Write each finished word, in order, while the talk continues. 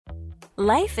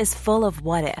Life is full of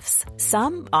what-ifs.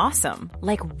 Some awesome,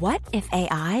 like what if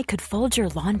AI could fold your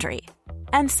laundry?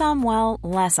 And some, well,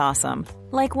 less awesome,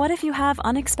 like what if you have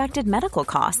unexpected medical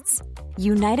costs?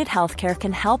 United Healthcare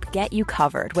can help get you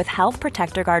covered with Health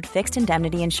Protector Guard fixed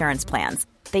indemnity insurance plans.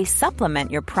 They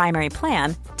supplement your primary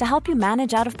plan to help you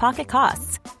manage out-of-pocket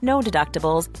costs. No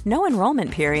deductibles, no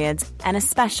enrollment periods, and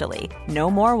especially no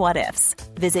more what-ifs.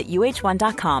 Visit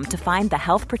uh1.com to find the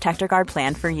Health Protector Guard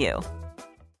plan for you.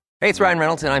 Hey, it's Ryan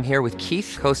Reynolds, and I'm here with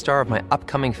Keith, co-star of my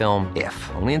upcoming film,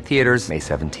 If, only in theaters May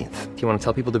 17th. Do you want to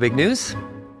tell people the big news?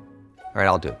 All right,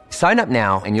 I'll do it. Sign up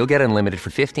now and you'll get unlimited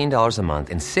for $15 a month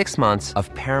and 6 months of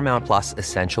Paramount Plus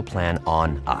Essential Plan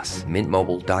on us.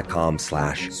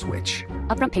 MintMobile.com/switch.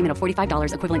 Upfront payment of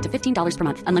 $45 equivalent to $15 per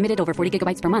month. Unlimited over 40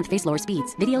 gigabytes per month. Face lower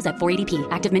speeds. Videos at 480p.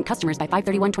 Active Mint customers by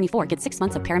 531.24 get 6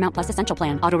 months of Paramount Plus Essential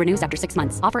Plan. Auto renews after 6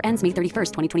 months. Offer ends May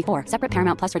 31st, 2024. Separate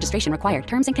Paramount Plus registration required.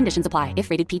 Terms and conditions apply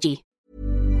if rated PG.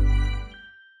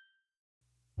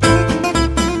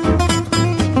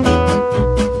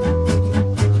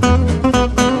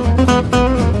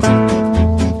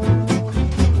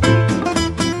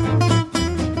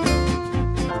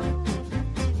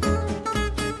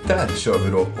 Där kör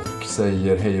vi då och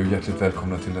säger hej och hjärtligt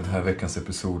välkomna till den här veckans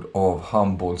episod av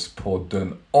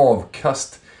Handbollspodden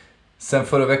Avkast. Sen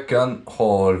förra veckan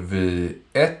har vi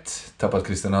tappat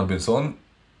Christian Albinsson,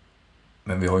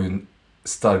 men vi har ju en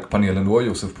stark panel ändå,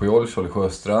 Josef Pujol, Charlie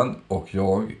Sjöstrand och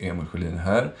jag, Emil Sjölin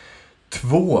här.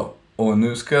 2, och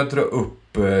nu ska jag dra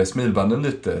upp smilbanden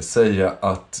lite, säga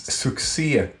att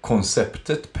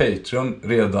succékonceptet Patreon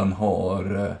redan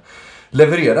har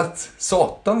levererat.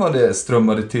 Satan vad det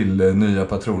strömmade till nya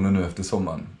patroner nu efter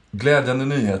sommaren. Glädjande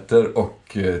nyheter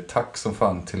och tack som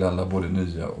fan till alla både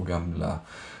nya och gamla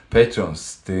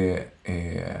Patrons. Det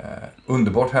är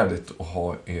underbart härligt att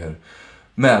ha er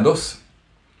med oss.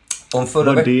 Om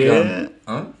förra veckan...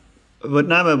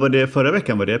 Var det förra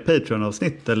veckan? Var det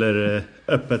Patreon-avsnitt eller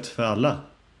öppet för alla?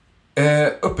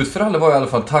 Öppet för alla var i alla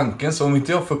fall tanken, så om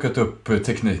inte jag fuckat upp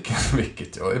tekniken,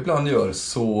 vilket jag ibland gör,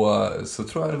 så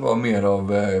tror jag det var mer av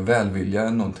välvilja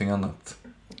än någonting annat.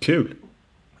 Kul.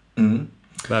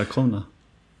 Välkomna.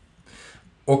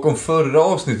 Och om förra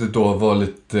avsnittet då var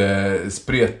lite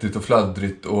spretigt och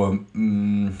fladdrigt och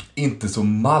inte så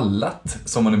mallat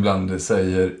som man ibland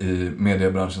säger i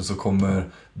mediebranschen, så kommer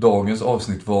dagens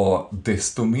avsnitt vara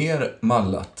desto mer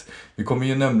mallat. Vi kommer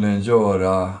ju nämligen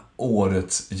göra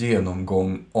årets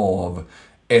genomgång av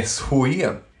SHE.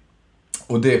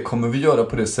 Och det kommer vi göra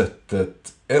på det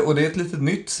sättet, och det är ett litet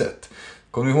nytt sätt.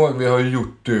 Kommer ni ihåg, vi har ju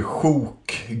gjort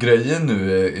sjok-grejen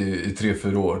nu i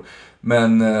 3-4 år.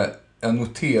 Men jag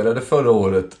noterade förra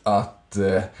året att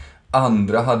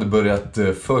andra hade börjat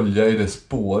följa i det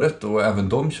spåret och även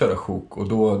de köra sjok. Och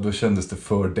då kändes det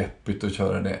för deppigt att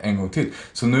köra det en gång till.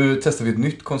 Så nu testar vi ett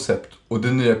nytt koncept. Och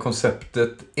det nya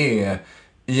konceptet är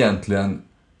egentligen,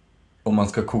 om man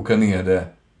ska koka ner det,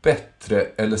 bättre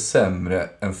eller sämre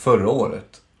än förra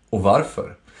året. Och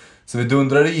varför? Så vi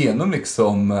dundrar igenom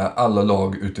liksom alla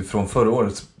lag utifrån förra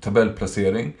årets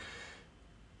tabellplacering.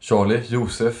 Charlie,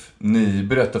 Josef, ni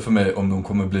berättar för mig om de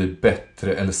kommer bli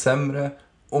bättre eller sämre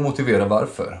och motivera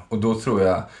varför. Och då tror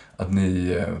jag att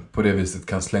ni på det viset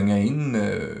kan slänga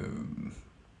in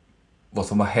vad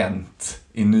som har hänt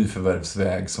i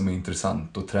nyförvärvsväg som är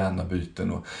intressant, och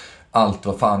tränarbyten och allt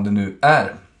vad fan det nu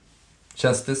är.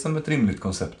 Känns det som ett rimligt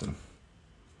koncept?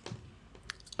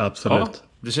 Absolut. Ja,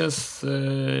 det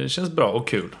känns bra och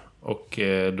kul. Och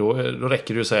då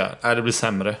räcker det att säga att det blir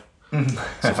sämre.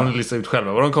 Så får ni lista ut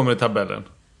själva vad de kommer i tabellen.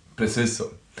 Precis så.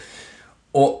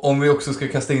 Och om vi också ska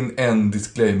kasta in en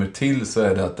disclaimer till, så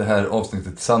är det att det här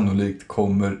avsnittet sannolikt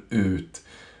kommer ut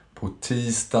på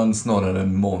tisdagen snarare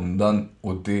än måndagen.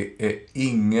 Och det är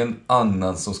ingen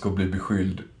annan som ska bli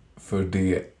beskylld för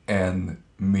det än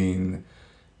min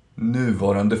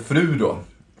nuvarande fru då.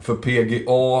 För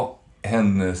PGA,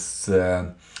 hennes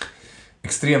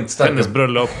extremt starka... Hennes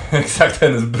bröllop. Exakt,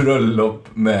 hennes bröllop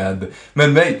med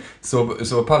mig.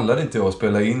 Så pallade inte jag att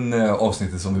spela in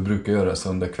avsnittet som vi brukar göra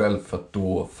söndag kväll. För att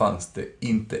då fanns det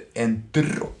inte en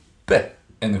droppe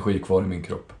energi kvar i min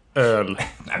kropp. Öl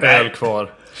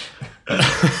kvar.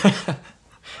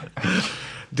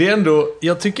 Det är ändå,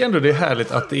 jag tycker ändå det är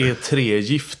härligt att det är 3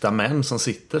 gifta män som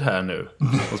sitter här nu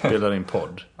och spelar in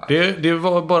podd. Det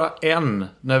var bara en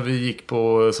när vi gick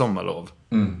på sommarlov.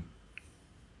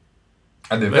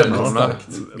 Ja, det är väldigt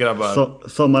starkt. Grabbar.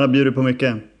 Sommaren bjuder på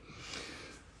mycket.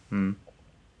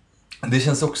 Det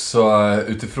känns också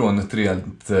utifrån ett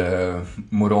rent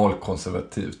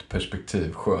moralkonservativt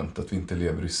perspektiv skönt att vi inte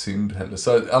lever i synd heller.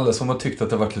 Så alla som har tyckt att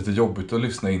det har varit lite jobbigt att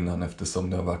lyssna innan eftersom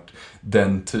det har varit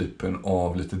den typen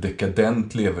av lite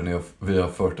dekadent leverne vi har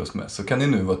fört oss med, så kan ni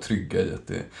nu vara trygga i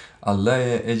att alla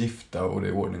är gifta och det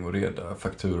är ordning och reda.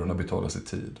 Fakturorna betalas i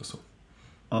tid och så.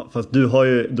 Ja, fast du har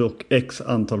ju dock x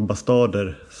antal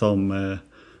bastarder som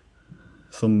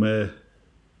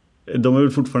de är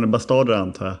väl fortfarande bastarder,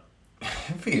 antar jag.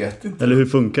 Jag vet inte. Eller hur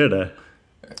funkar det där?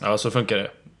 Ja, så funkar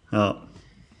det. Ja,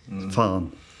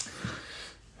 fan.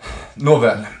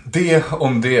 Nåväl, det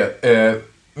om det.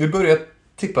 Vi börjar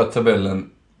tippa tabellen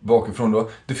bakifrån då.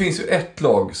 Det finns ju ett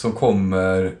lag som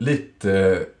kommer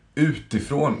lite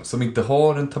utifrån, som inte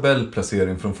har en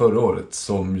tabellplacering från förra året,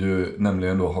 som ju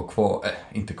nämligen då har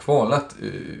inte kvalat,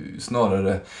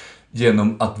 snarare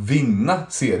genom att vinna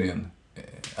serien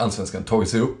Allsvenskan, tagit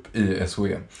sig upp i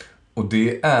SHE. Och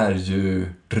det är ju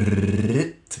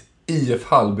IF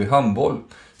Hallby handboll.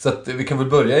 Så att vi kan väl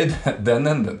börja i den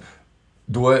änden.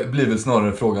 Då blir väl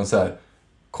snarare frågan så här: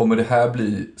 kommer det här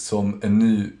bli som en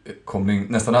nykomling,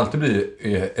 nästan alltid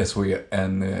blir SHE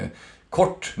en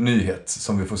kort nyhet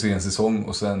som vi får se en säsong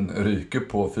och sen ryker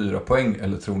på 4 poäng,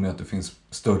 eller tror ni att det finns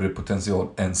större potential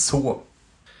än så?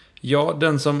 Ja,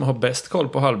 den som har bäst koll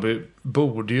på Hallby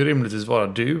borde ju rimligtvis vara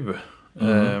du.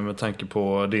 Med tanke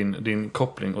på din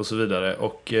koppling och så vidare.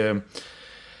 Och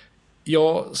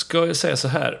jag ska säga så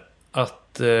här,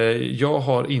 att jag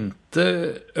har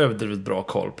inte överdrivet bra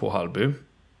koll på Hallby.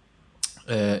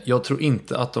 Jag tror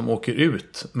inte att de åker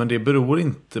ut, men det beror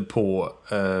inte på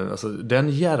alltså, den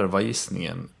djärva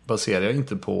gissningen baserar jag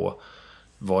inte på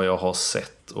vad jag har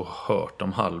sett och hört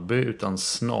om Hallby, utan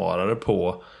snarare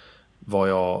på vad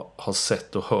jag har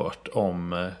sett och hört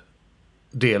om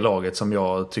det laget som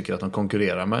jag tycker att de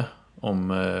konkurrerar med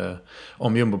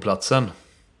om jumboplatsen,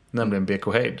 nämligen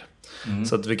BK Heid.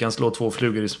 Så att vi kan slå 2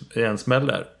 flugor i en smäll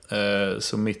där.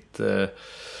 Så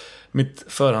mitt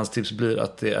förhandstips blir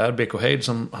att det är BK Heid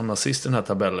som hamnar sist i den här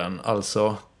tabellen.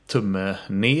 Alltså tumme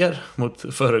ner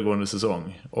mot föregående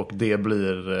säsong. Och det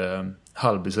blir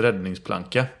Hallbys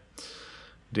räddningsplanka.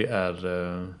 Det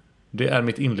är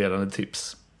mitt inledande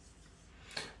tips.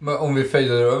 Men om vi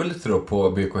fejdar över lite då på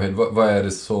BK Heid, vad är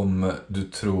det som du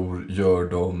tror gör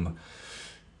dem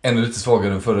ännu lite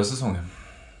svagare än förra säsongen?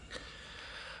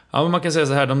 Ja, men man kan säga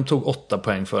så här, de tog 8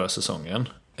 poäng förra säsongen.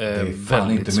 Det är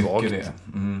fan inte svagt. mycket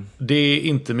det. Det är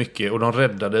inte mycket, och de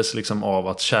räddades liksom av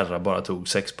att Kärra bara tog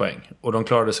 6 poäng. Och de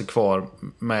klarade sig kvar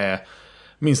med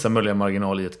minsta möjliga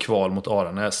marginal i ett kval mot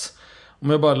Aranäs. Om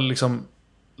jag bara liksom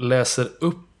läser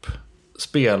upp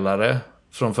spelare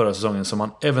från förra säsongen som man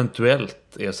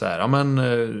eventuellt är så här, ja men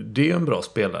det är en bra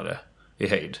spelare i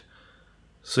Heid.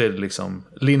 Så är det liksom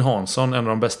Linn Hansson, en av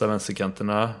de bästa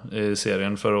vänsterkanterna i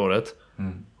serien förra året.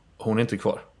 Hon är inte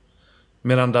kvar.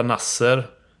 Miranda Nasser,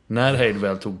 när Heid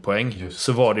väl tog poäng,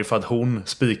 så var det för att hon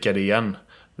spikade igen.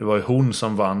 Det var ju hon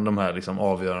som vann de här liksom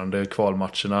avgörande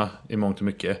kvalmatcherna i mångt och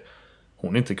mycket.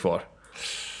 Hon är inte kvar.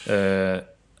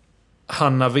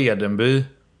 Hanna Wedenby,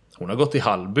 hon har gått i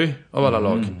Hallby av alla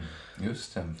lag.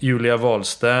 Just det. Julia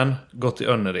Wahlstern gått i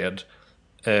Önnered.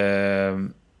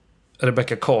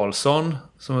 Rebecca Karlsson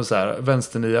som är så här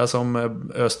vänsternia som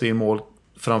öste in mål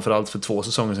framförallt för 2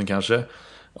 säsonger sedan kanske.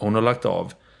 Hon har lagt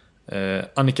av.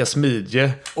 Annika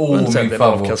Smidje, en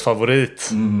avkastfavorit.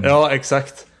 Ja,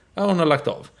 exakt. Ja, hon har lagt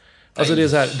av. Alltså det är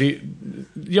så här,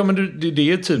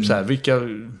 det är typ så här, vilka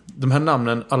de här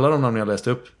namnen, alla de namnen jag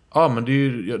läste upp. Ja, men det är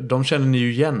ju, de känner ni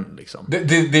ju igen liksom.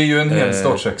 Det är ju en hel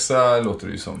startsexa, låter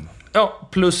det ju som. Ja,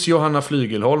 plus Johanna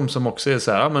Flygelholm som också är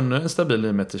så här, ja, men en stabil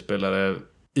 9-meterspelare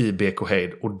i BK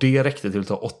Heid. Och det räckte till att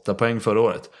ta 8 poäng förra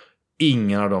året.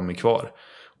 Ingen av dem är kvar.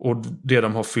 Och det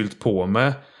de har fyllt på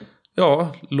med,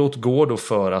 ja, låt gå då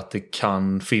för att det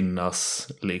kan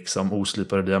finnas liksom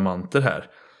oslipade diamanter här.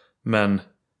 Men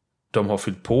de har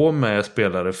fyllt på med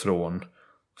spelare från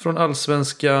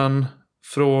Allsvenskan,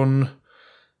 från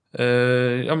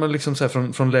ja, men liksom så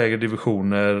här, från lägre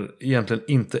divisioner. Egentligen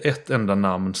inte ett enda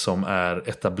namn som är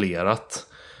etablerat.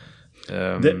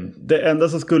 Det enda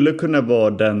som skulle kunna vara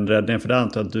den räddningen, för det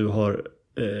antar att du har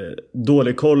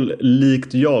dålig koll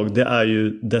likt jag, det är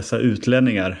ju dessa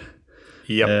utlänningar.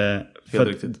 Ja, helt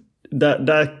riktigt.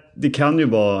 Det kan ju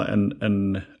vara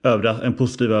en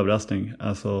positiv överraskning.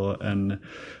 Alltså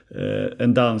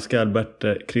en dansk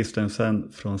Albert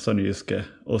Christensen från Sønderjyske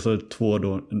och så 2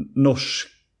 då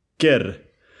norsker.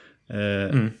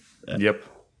 Yep.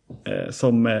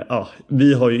 Som,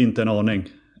 vi har ju inte en aning.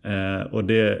 Och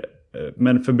det,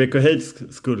 men för BK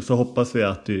Heids skull så hoppas vi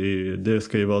att det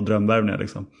ska ju vara drömvärvningar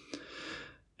liksom.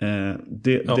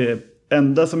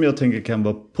 enda som jag tänker kan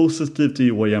vara positivt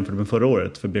i år jämfört med förra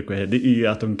året för BK Häcken, det är ju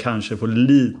att de kanske får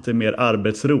lite mer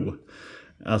arbetsro.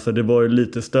 Alltså det var ju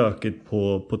lite stökigt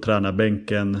på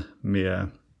tränarbänken med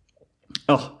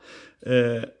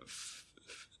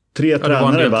tre tränare, det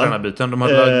var en del va? tränarbyten.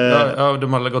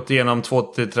 De hade gått igenom 2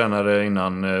 tränare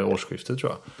innan årsskiftet,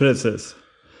 tror jag. Precis.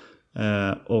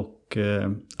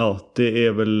 Det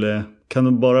är väl... Kan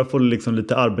de bara få liksom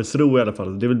lite arbetsro i alla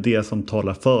fall? Det är väl det som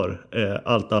talar för.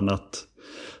 Allt annat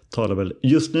talar väl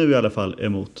just nu i alla fall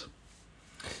emot.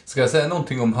 Ska jag säga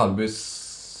någonting om Hallby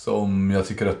som jag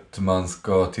tycker att man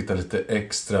ska titta lite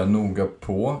extra noga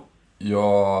på?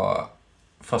 Jag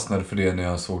fastnade för det när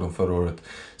jag såg dem förra året.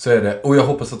 Så är det, och jag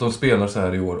hoppas att de spelar så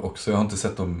här i år också. Jag har inte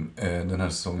sett dem den här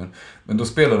säsongen. Men då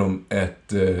spelar de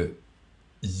ett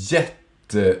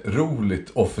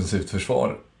jätteroligt offensivt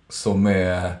försvar som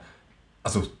är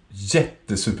alltså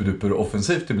jättesuperduper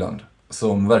offensivt ibland.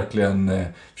 Som verkligen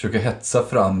försöker hetsa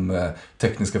fram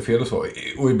tekniska fel och så.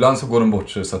 Och ibland så går de bort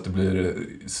sig så att det blir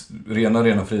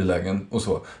rena frilägen och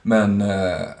så. Men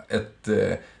ett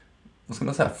vad ska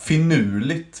man säga,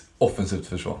 finurligt offensivt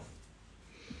försvar.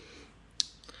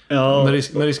 Ja. Med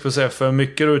risk för att säga för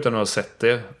mycket utan att ha sett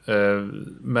det.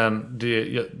 Men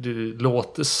det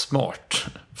låter smart.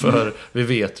 För vi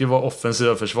vet ju vad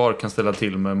offensiva försvar kan ställa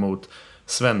till med mot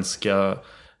svenska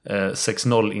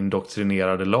 6-0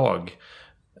 indoktrinerade lag.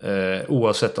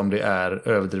 Oavsett om det är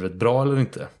överdrivet bra eller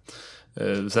inte.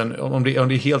 Sen om det är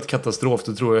helt katastrof,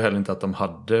 då tror jag heller inte att de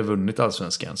hade vunnit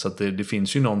allsvenskan. Så att det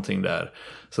finns ju någonting där.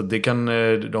 Så att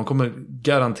de kommer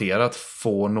garanterat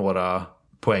få några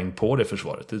poäng på det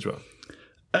försvaret, det tror jag.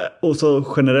 Och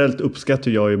så generellt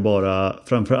uppskattar jag ju bara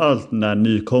framförallt när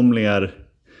nykomlingar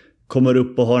kommer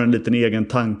upp och har en liten egen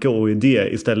tanke och idé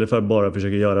istället för att bara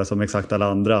försöka göra som exakt alla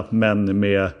andra, men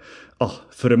med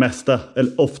för det mesta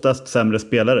eller oftast sämre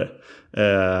spelare.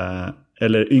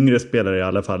 Eller yngre spelare i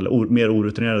alla fall, mer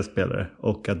orutinerade spelare.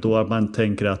 Och att då man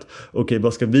tänker att okej,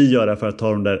 vad ska vi göra för att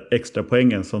ta de där extra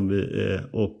poängen som vi,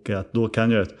 och att då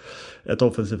kan ju ett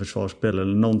offensivt försvarsspel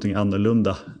eller någonting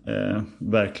annorlunda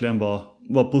verkligen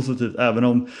vara positivt. Även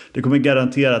om det kommer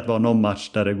garanterat vara någon match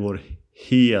där det går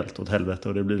helt åt helvete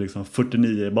och det blir liksom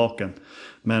 49 i baken.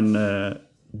 Men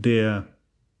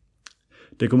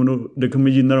det kommer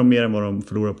gynna dem mer än vad de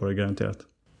förlorar på det, garanterat.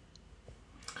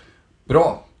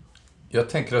 Bra. Jag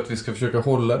tänker att vi ska försöka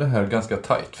hålla det här ganska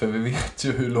tajt, för vi vet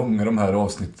ju hur långa de här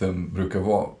avsnitten brukar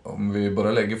vara. Om vi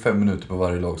bara lägger 5 minuter på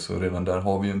varje lag så redan där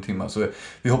har vi ju en timme. Så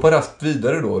vi hoppar raskt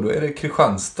vidare då. Då är det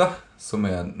Kristianstad som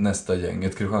är nästa gäng.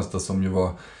 Ett Kristianstad som ju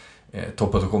var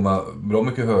toppat att komma bra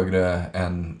mycket högre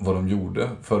än vad de gjorde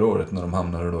förra året när de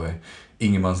hamnade då i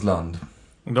Ingenmansland.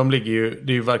 De ligger ju,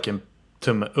 det är ju varken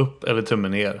tumme upp eller tumme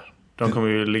ner. De kommer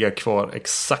ju ligga kvar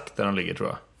exakt där de ligger, tror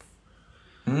jag.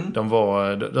 De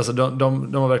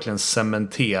var verkligen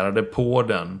cementerade på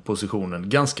den positionen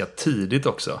ganska tidigt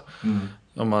också.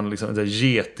 Om man liksom, det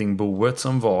getingboet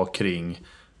som var kring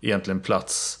egentligen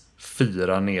plats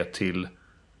 4 ner till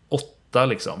 8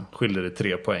 liksom, skilde det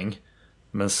 3 poäng.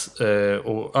 Men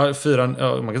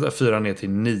man kan säga 4 ner till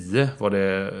 9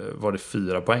 var det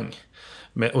 4 poäng.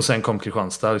 Och sen kom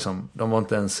Kristianstad liksom, de var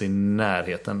inte ens i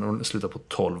närheten, de slutade på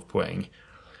 12 poäng.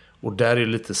 Och där är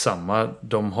lite samma.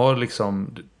 De har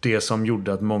liksom det som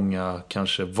gjorde att många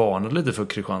kanske varnade lite för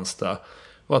Kristianstad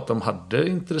var att de hade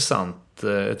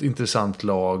ett intressant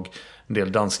lag, en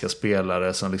del danska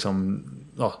spelare som liksom,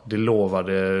 det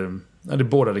det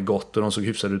bådade gott och de såg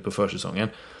hyfsade ut på försäsongen.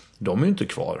 De är ju inte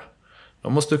kvar.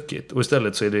 De har stuckit och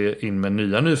istället så är det in med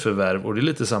nya nyförvärv, och det är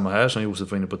lite samma här som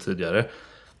Josef var inne på tidigare.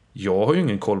 Jag har ju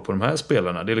ingen koll på de här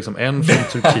spelarna. Det är liksom en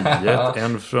från Turkiet,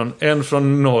 en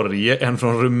från Norge, en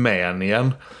från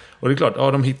Rumänien. Och det är klart,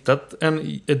 de hittat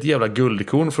ett jävla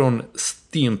guldkorn från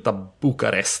Stinta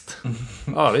Bukarest.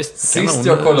 Ja visst. Sist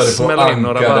jag kollade på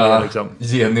Ankara, liksom.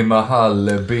 Jenny Mahal,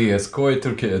 BSK i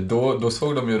Turkiet, då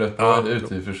såg de ju rätt bra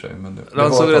ut i och för sig. Men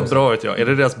de såg rätt bra ut, ja. Är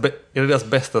det deras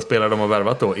bästa spelare de har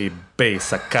värvat då i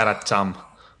Beysa Karacham?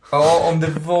 Ja, om det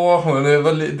var hon.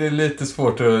 Det är lite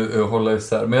svårt att hålla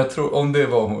isär. Men jag tror om det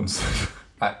var hon så...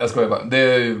 Nej, jag skojar bara. Det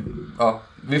är ju...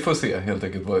 vi får se helt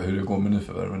enkelt hur det går med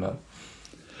nyförvärven där.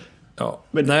 Ja,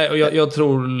 men nej, och jag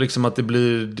tror liksom att det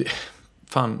blir...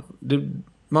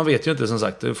 man vet ju inte, som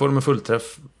sagt. Får de en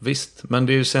fullträff, visst. Men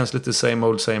det känns lite same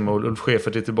old. Ulf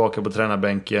Schäfert är tillbaka på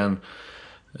tränarbänken.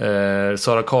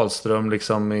 Sara Karlström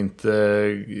liksom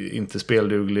inte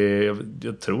spelduglig.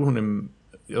 Jag tror hon är...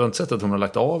 Jag har inte sett att hon har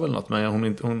lagt av eller något, men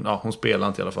hon spelar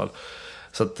inte i alla fall.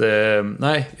 Så att,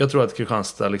 nej, jag tror att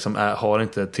Kristianstad liksom har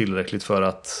inte tillräckligt för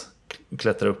att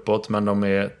klättra uppåt, men de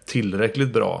är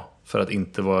tillräckligt bra för att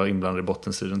inte vara inblandade i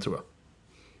bottenstriden, tror jag.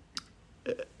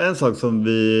 en sak som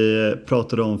vi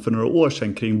pratade om för några år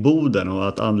sedan kring Boden och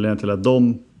att anledningen till att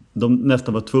de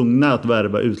nästan var tvungna att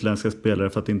värva utländska spelare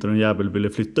för att inte någon jävel ville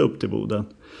flytta upp till Boden.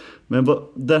 Men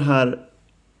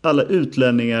alla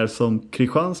utlänningar som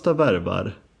Kristianstad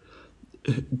värvar,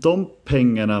 de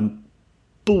pengarna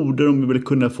borde de väl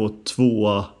kunna få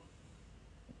 2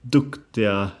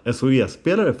 duktiga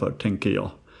SHE-spelare för, tänker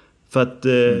jag. För att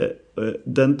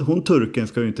hon turken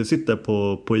ska ju inte sitta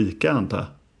på ICA, antar jag,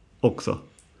 också.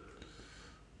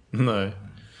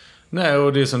 Nej,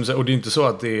 och det är som, och det är inte så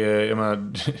att det är, jag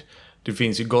menar, det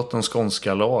finns ju gott om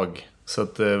skånska lag. Så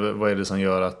att, vad är det som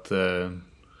gör att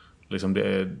liksom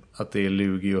att det är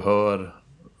Lugi och Hör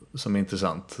som är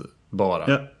intressant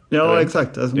bara? Ja,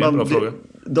 exakt. Alltså, det är en bra fråga.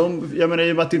 Jag menar,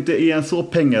 i och med att det inte är en så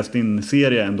pengastinn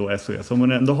serie ändå, SHE, så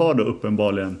man ändå har då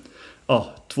uppenbarligen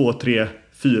 2, 3,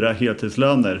 4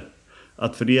 heltidslöner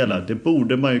att fördela. Det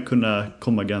borde man ju kunna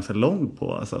komma ganska långt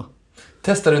på, alltså.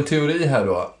 Testar en teori här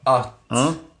då, att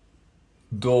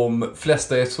de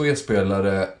flesta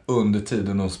SHE-spelare under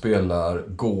tiden de spelar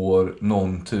går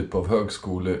någon typ av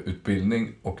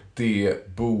högskoleutbildning, och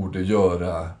det borde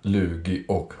göra Lugi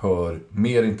och Hör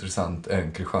mer intressant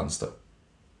än Kristianstad.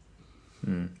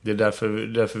 Det är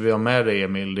därför vi har med dig,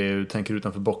 Emil. Du tänker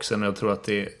utanför boxen, och jag tror att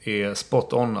det är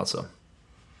spot on, alltså.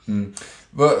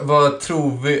 Vad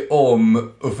tror vi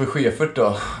om Uffe Schäfert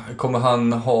då? Kommer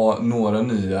han ha några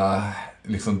nya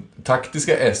liksom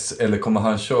taktiska S, eller kommer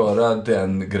han köra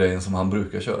den grejen som han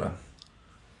brukar köra?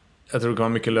 Jag tror det kommer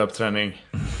mycket löpträning.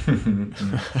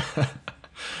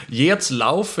 Jetzt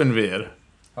laufen wir.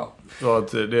 Ja.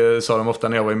 Det sa de ofta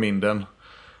när jag var i Minden.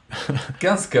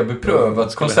 Ganska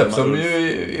beprövat koncept som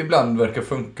ju ibland verkar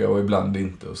funka och ibland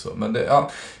inte och så. Men det,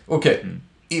 okej.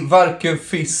 Varken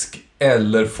fisk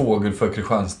eller fågel för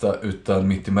Kristianstad, utan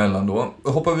mitt emellan då.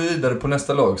 Hoppar vi vidare på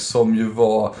nästa lag, som ju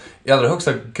var i allra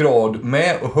högsta grad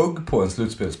med och högg på en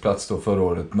slutspelsplats då förra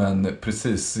året, men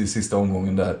precis i sista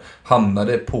omgången där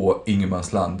hamnade på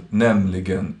ingenmansland,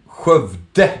 nämligen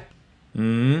Skövde.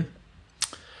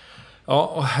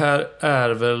 Ja, och här är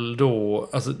väl då,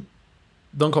 alltså,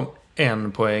 de kom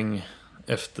 1 poäng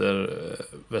efter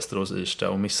Västerås-Irsta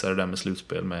och missade det med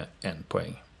slutspel med 1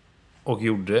 poäng. Och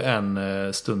gjorde en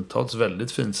stundtals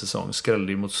väldigt fin säsong.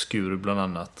 Skrällde mot Skuru bland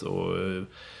annat. Och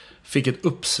fick ett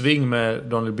uppsving med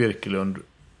Daniel Birkelund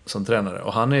som tränare.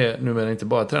 Och han är numera inte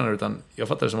bara tränare, utan jag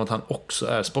fattar det som att han också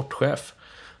är sportchef.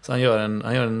 Så han gör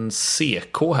en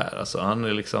CK här. Alltså han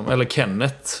är liksom, eller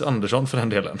Kenneth Andersson för den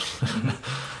delen.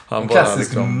 Han en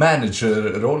klassisk liksom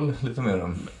managerroll lite mer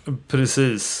om.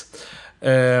 Precis.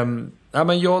 Ja,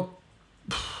 men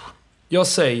jag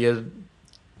säger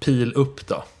pil upp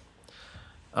då.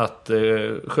 Att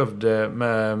Skövde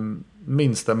med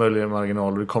minsta möjliga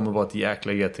marginal, det kommer vara ett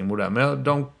jäkla getingbo där. Men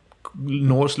de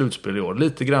når slutspel i år.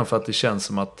 Lite grann för att det känns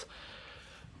som att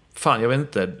fan, jag vet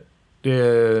inte.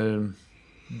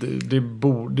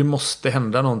 Det måste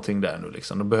hända någonting där nu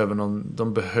liksom.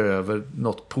 De behöver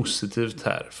något positivt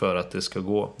här för att det ska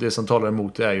gå. Det som talar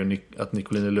emot det är ju att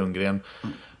Nicoline Lundgren,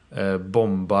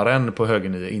 bombaren på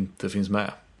högernio, inte finns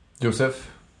med. Josef?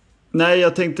 Nej,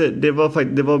 jag tänkte, det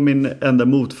var min enda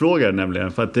motfråga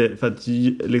nämligen. För att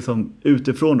liksom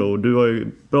utifrån då, du har ju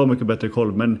bra mycket bättre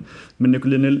koll, men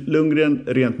Nicoline Lundgren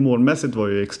rent målmässigt var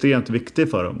ju extremt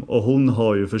viktig för dem. Och hon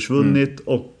har ju försvunnit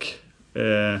och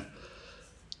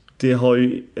det har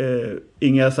ju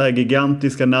inga så här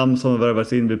gigantiska namn som har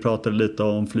värvats in. Vi pratade lite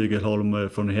om Flygelholm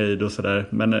från Heid och sådär.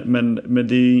 Men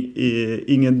det är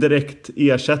ingen direkt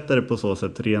ersättare på så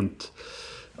sätt rent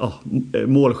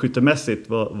målskyttemässigt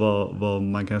vad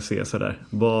man kan se sådär.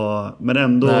 Men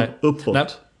ändå uppåt. Nej.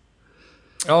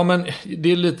 Ja, men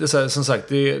det är lite så här, som sagt,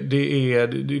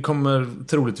 det kommer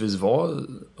troligtvis vara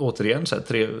återigen så här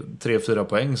 3-4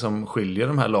 poäng som skiljer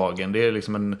de här lagen. Det är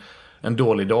liksom en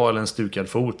dålig dag eller en stukad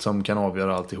fot som kan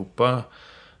avgöra alltihopa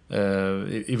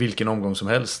i vilken omgång som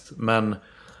helst.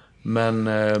 Men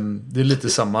det är lite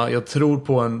samma. Jag tror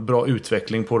på en bra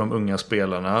utveckling på de unga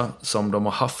spelarna som de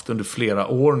har haft under flera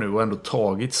år nu och ändå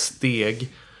tagit steg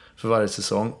för varje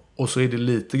säsong. Och så är det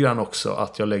lite grann också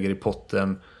att jag lägger i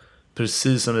potten,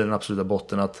 precis som i den absoluta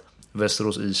botten, att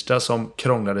Västerås-Irsta som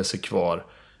krånglade sig kvar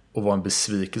och var en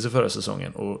besvikelse förra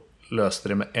säsongen och löste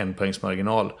det med 1 poängs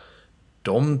marginal.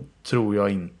 De tror jag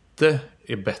inte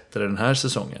är bättre den här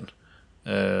säsongen.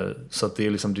 Så att det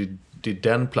är liksom det är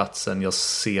den platsen jag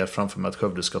ser framför mig att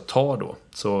Skövde ska ta då.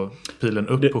 Så pilen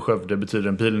upp på Skövde betyder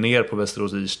en pil ner på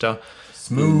Västerås-Irsta.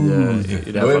 Smooth.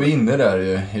 I det Då här är vi inne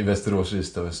där i Västerås,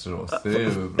 Ystad, Västerås. Det är ju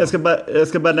bra. Jag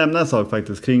ska bara nämna en sak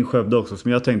faktiskt kring Skövde också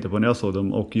som jag tänkte på när jag såg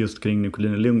dem och just kring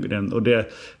Nicolina Lundgren och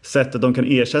det sättet de kan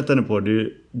ersätta henne på det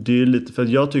är ju lite för att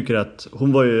jag tycker att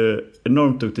hon var ju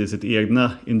enormt duktig i sitt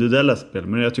egna individuella spel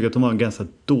men jag tycker att hon var en ganska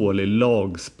dålig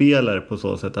lagspelare på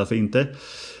så sätt, alltså inte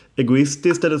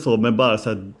egoistiskt eller så men bara så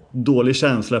här dålig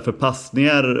känsla för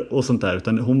passningar och sånt där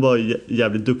utan hon var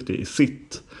jävligt duktig i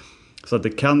sitt. Så att det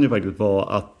kan ju faktiskt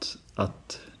vara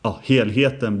att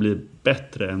helheten blir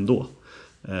bättre ändå.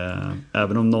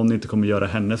 Även om någon inte kommer göra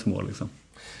hennes mål. Liksom.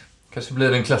 Kanske blir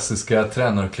den klassiska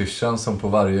tränarklyschan som på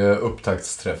varje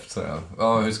upptaktsträff. Så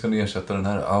hur ska ni ersätta den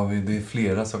här? Ja, det är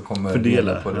flera som kommer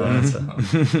dela på det.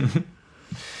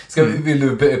 Vill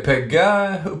du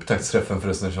pegga upptaktsträffen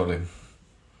förresten, Charlie?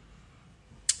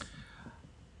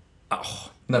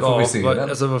 När får vi se den?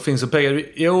 Alltså, vad finns att pegga?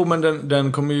 Jo, men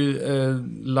den kommer ju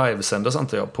livesändas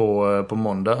antar jag på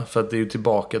måndag. För att det är ju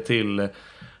tillbaka till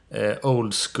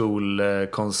old school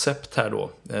koncept här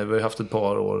då. Vi har haft ett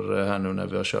par år här nu när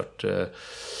vi har kört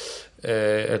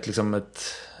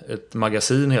ett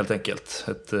magasin helt enkelt.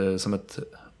 Som ett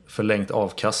förlängt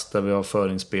avkast där vi har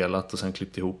förinspelat och sen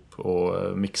klippt ihop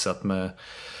och mixat med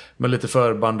lite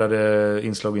förbandade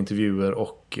inslag, intervjuer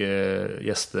och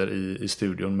gäster i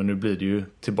studion. Men nu blir det ju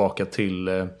tillbaka till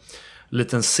en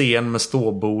liten scen med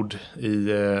ståbord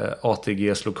i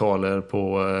ATGs lokaler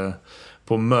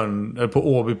på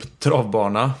Åby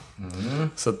travbana.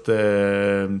 Så att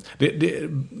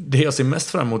det jag ser mest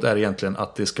fram emot är egentligen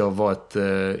att det ska vara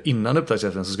innan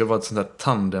upptaktsträffen så ska det vara ett sånt här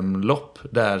tandemlopp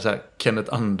där så här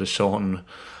Kenneth Andersson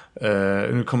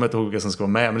nu kommer jag inte ihåg vilka som ska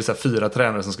vara med men det är så här 4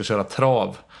 tränare som ska köra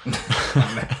trav.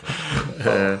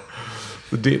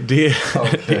 Det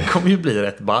kommer ju bli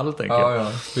rätt ball tänker jag.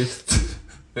 Ja, visst.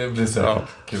 Det blir så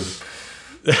kul.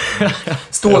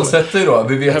 Stålsätter då.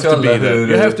 Vi vet ju alla hur...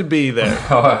 You have to be there.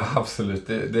 Ja, absolut.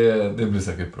 Det blir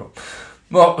säkert bra.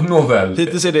 Ja, nåväl.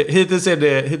 Hittills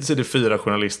är det 4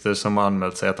 journalister som har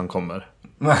anmält sig att de kommer.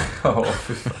 Ja,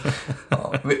 fy fan.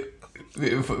 Ja,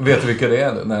 vet du vilka det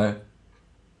är? Nej.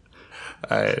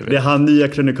 Nej, det är han nya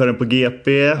kronikören på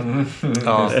GP.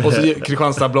 Ja, och så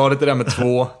Kristianstadsbladet är där med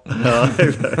 2. Ja,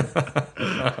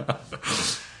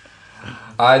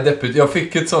 Nej, deppigt. Jag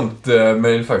fick ett sånt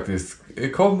mejl faktiskt.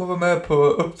 Kom och var med på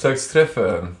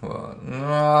upptaktsträffen.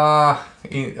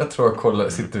 Jag tror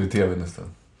jag sitter vid tv nästan.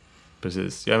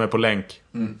 Precis, jag är med på länk.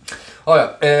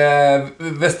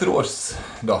 Västerås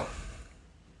då?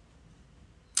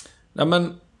 Nej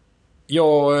men det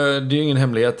är ju ingen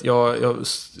hemlighet. Jag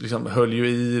liksom höll ju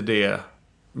i det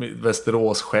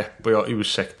Västerås skepp och jag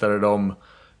ursäktade dem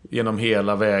genom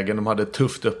hela vägen. De hade ett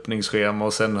tufft öppningsschema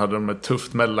och sen hade de ett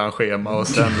tufft mellanschema och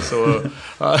sen så...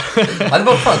 Det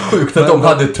var fan sjukt att de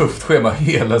hade ett tufft schema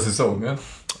hela säsongen.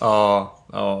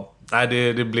 Ja.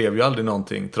 Nej, det blev ju aldrig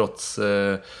någonting trots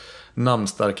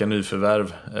namnstarka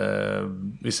nyförvärv.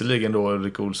 Visserligen då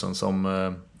Ulrik Olsson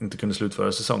som inte kunde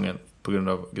slutföra säsongen på grund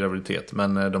av graviditet.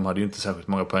 Men de hade ju inte särskilt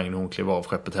många poäng när hon klev av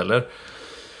skeppet heller.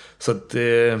 Så att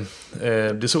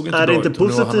det såg inte bra ut. Är det inte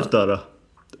positivt då?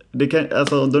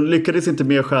 De lyckades inte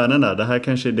med stjärnorna. Det här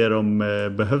kanske är det de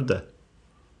behövde.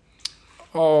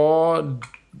 Ja,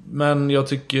 men jag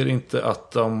tycker inte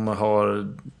att de har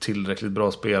tillräckligt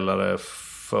bra spelare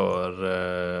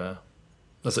för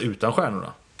alltså utan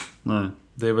stjärnorna. Nej.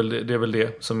 Det är väl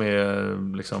det som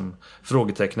är liksom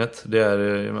frågetecknet. Det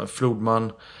är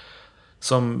Flodman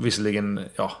som visserligen,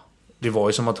 det var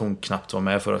ju som att hon knappt var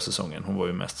med förra säsongen. Hon var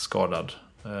ju mest skadad.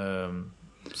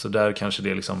 Så där kanske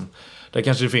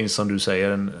det finns, som du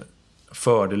säger, en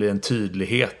fördel i en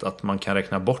tydlighet att man kan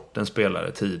räkna bort en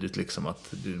spelare tidigt liksom, att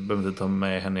du behöver inte ta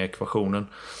med henne i ekvationen.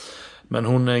 Men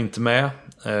hon är inte med.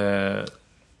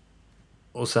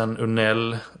 Och sen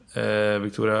Unell,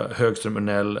 Victoria Högström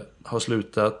Unell har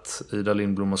slutat, Ida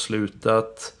Lindblom har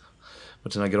slutat,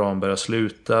 Martina Granberg har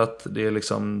slutat. Det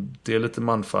är lite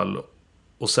manfall.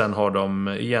 Och sen har de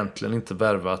egentligen inte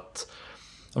värvat.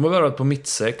 De har värvat på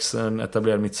mittsex, en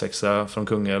etablerad mittsexa från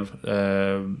Kungälv.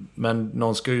 Men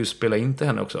någon ska ju spela in till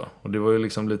henne också. Och det var ju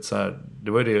liksom lite så här,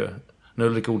 det var ju det när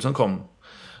Ulrik Olsson kom.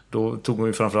 Då tog hon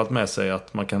ju framförallt med sig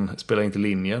att man kan spela in till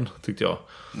linjen, tyckte jag.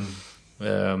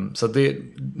 Så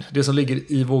det som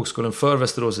ligger i vågskålen för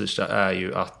Västerås Irsta är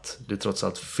ju att det trots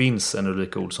allt finns en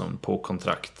Ulrika Olsson på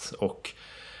kontrakt. Och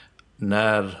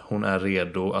när hon är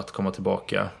redo att komma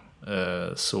tillbaka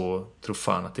så tror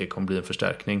fan att det kommer bli en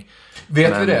förstärkning.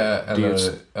 Vet vi det? Eller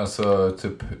alltså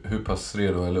typ hur pass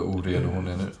redo eller oredo hon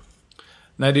är nu?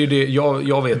 Nej, det är ju det.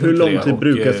 Jag vet hur inte det. Hur lång tid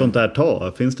brukar sånt här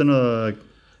ta? Finns det några...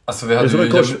 Alltså, vi Det är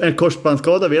hade som en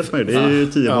korsbandsskada vet man ju. Det är ju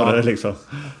 10 månader liksom.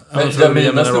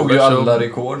 Jamina slog ju alla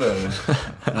rekorder.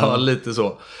 Ja, lite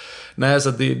så. Nej,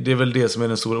 så det är väl det som är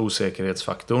den stora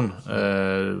osäkerhetsfaktorn.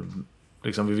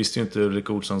 Liksom, vi visste ju inte Ulrik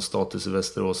Olssons status i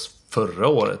Västerås förra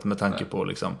året med tanke på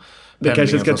liksom, det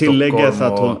kanske ska från tilläggas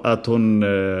Stockholm att hon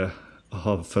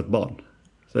har fött barn.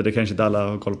 Så det kanske inte alla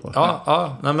har koll på.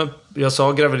 Ja, nej, men jag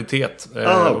sa graviditet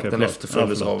och den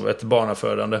efterföljdes av ett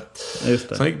barnafödande. Just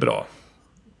det. Som gick bra.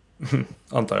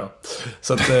 Antar jag.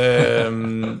 Så att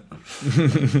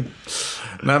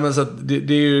nej, men så att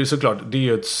det är ju såklart, det är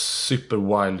ju ett super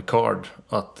wildcard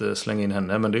att slänga in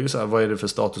henne, men det är ju så här, vad är det för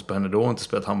status på henne då? Inte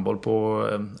spelat handboll på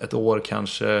ett år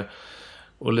kanske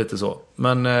och lite så.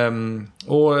 Men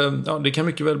ja, det kan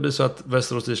mycket väl bli så att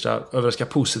Västerås Irsta överraskar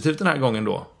positivt den här gången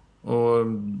då. Och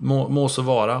må så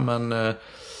vara, men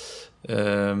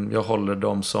jag håller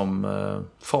dem som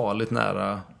farligt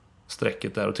nära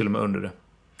strecket där och till och med under det.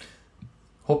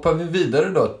 Hoppar vi vidare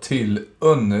då till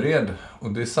Önnered.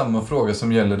 Och det är samma fråga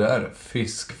som gäller där.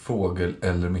 Fisk, fågel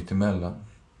eller mittemellan?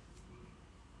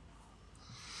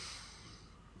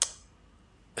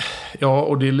 Ja,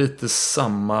 och det är lite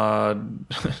samma.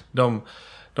 De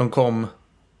kom...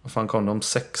 Vad fan kom de?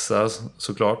 6:a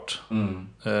såklart.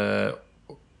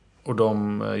 Och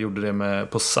de gjorde det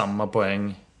på samma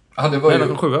poäng. Ja, det var Nej, ju...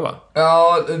 de kom 7:a, va?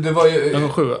 Ja, det var ju... De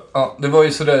kom 7:a. Ja, det var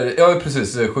ju sådär... Ja,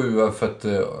 precis. 7:a för att...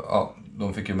 Ja,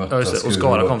 de fick ju möta... Ja, just det. Och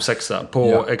Skara kom 6:a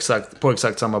på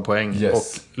exakt samma poäng. Yes.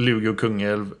 Och Luleå och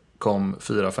Kungälv kom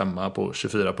 4-5 på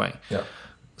 24 poäng. Ja.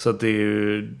 Så att det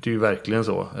är ju verkligen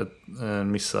så.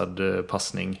 En missad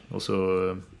passning. Och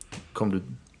så kom du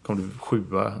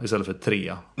 7:a istället för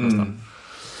 3:a nästan.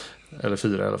 Eller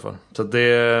 4 i alla fall. Så att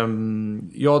det...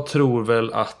 Jag tror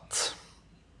väl att...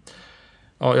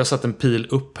 Ja, jag satt en pil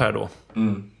upp här då.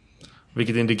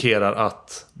 Vilket indikerar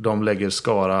att de lägger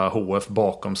Skara HF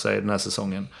bakom sig den här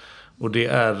säsongen. Och det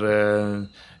är...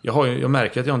 Jag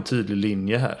märker att jag har en tydlig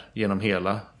linje här genom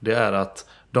hela. Det är att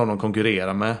de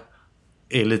konkurrerar med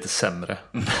är lite sämre.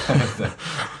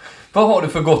 Vad har du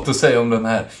för gott att säga om den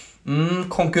här?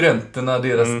 Konkurrenterna,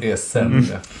 deras är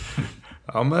sämre.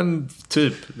 Ja, men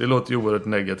typ. Det låter ju oerhört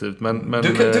negativt. Men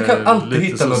Du kan alltid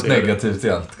hitta något ser negativt i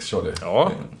allt, Charlie.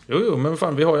 Ja, jo, men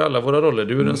fan, vi har ju alla våra roller.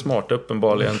 Du är den smarta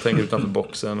uppenbarligen, tänker utanför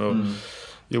boxen. Och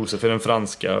Josef är den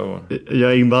franska. Och...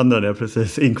 Jag är invandrare, jag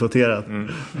precis inkvoterad.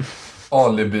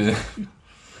 Alibi.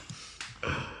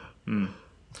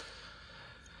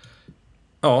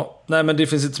 Ja, nej, men det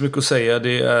finns inte så mycket att säga.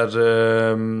 Det är...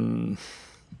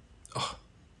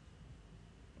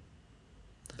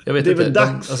 Jag vet Det är inte. väl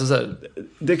dags. Alltså, så här...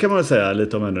 Det kan man väl säga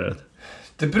lite om Önnered.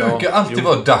 Det brukar alltid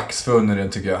vara dags för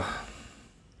Önnered, tycker jag.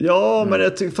 Ja, men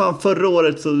jag tycker fan förra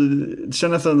året så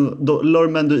kändes det då la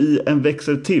de ändå i en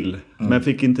växel till. Men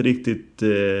fick inte riktigt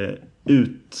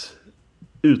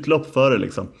utlopp för det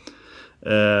liksom.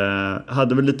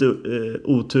 Hade väl lite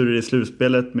otur i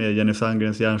slutspelet med Jenny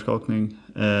Sandgrens hjärnskakning.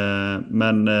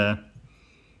 Men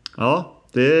ja,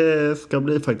 det ska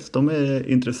bli faktiskt, de är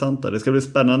intressanta. Det ska bli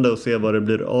spännande att se vad det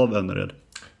blir av Önnered.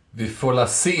 Vi får la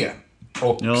se.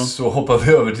 Och så hoppar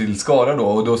vi över till Skara då.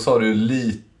 Och då sa du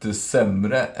lite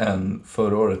sämre än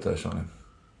förra året där, Johnny.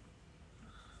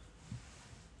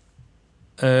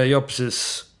 Ja,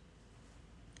 precis.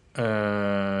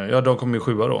 Ja, de kommer ju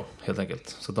 7:a då, helt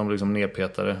enkelt. Så att de blir liksom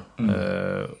nedpetade.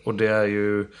 Och det är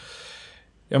ju...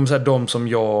 Jag måste säga, de som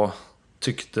jag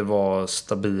tyckte var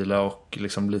stabila och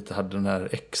liksom lite hade den här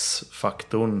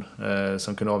X-faktorn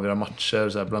som kunde avgöra matcher.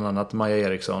 Så här, bland annat Maja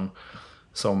Eriksson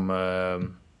som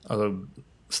alltså,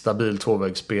 stabil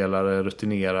tvåvägsspelare,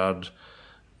 rutinerad.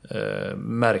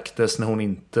 Märktes när hon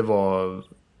inte var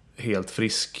helt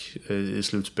frisk i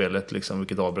slutspelet, liksom,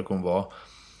 vilket avbräck hon var.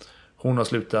 Hon har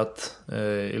slutat.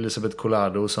 Elisabeth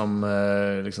Collado som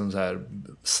liksom så här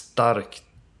starkt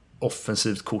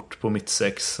offensivt kort på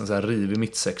mittsex, en så här rivig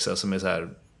mittsexa som är så här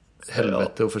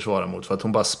helvete att försvara mot, för att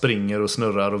hon bara springer och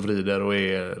snurrar och vrider och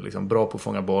är liksom bra på att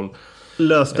fånga boll.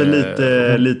 Löste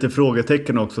lite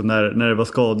frågetecken också när det var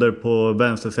skador på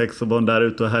vänstersex, så var hon där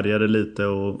ute och härjade lite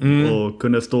och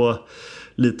kunde stå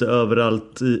lite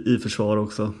överallt i försvar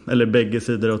också, eller bägge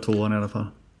sidor av tvåan i alla fall.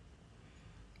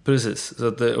 Precis, så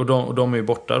att, och de är ju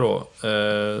borta då.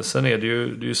 Sen är det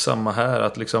ju samma här,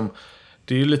 att liksom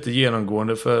det är ju lite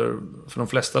genomgående för de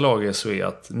flesta lag i SHE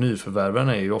att nyförvärven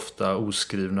är ju ofta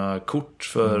oskrivna kort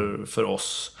för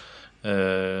oss.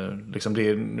 Liksom det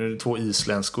är 2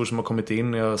 isländskor som har kommit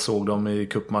in. Jag såg dem i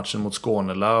cupmatchen mot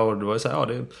Skånela och det var ju så här, ja,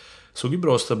 det såg ju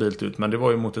bra och stabilt ut, men det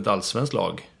var ju mot ett allsvenskt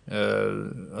lag.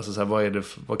 Alltså så här,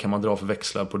 vad kan man dra för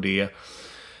växlar på det?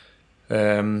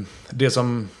 Det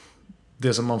som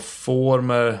man får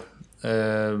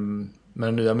med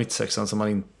den nya mittsexan som man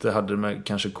inte hade med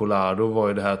kanske Collado var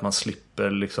ju det här att man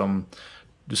slipper liksom,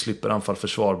 du slipper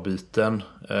anfall-försvarbyten,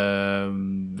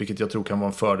 vilket jag tror kan vara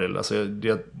en fördel. Alltså det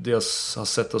jag har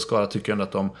sett och Skara tycker ändå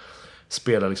att de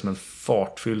spelar liksom en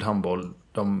fartfylld handboll.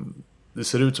 Det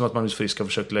ser ut som att Magnus Frisk har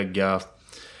försökt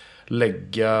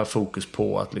lägga fokus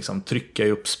på att liksom trycka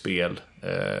i uppspel,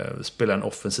 spela en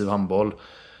offensiv handboll.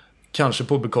 Kanske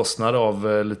på bekostnad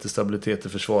av lite stabilitet i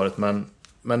försvaret,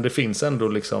 men det finns ändå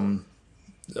liksom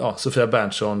Sofia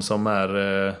Berntsson som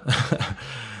är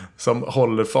som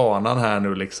håller fanan här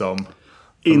nu liksom.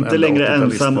 Inte längre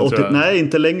ensam nej,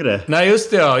 inte längre. Nej,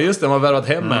 just det, man har värvat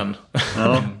hem en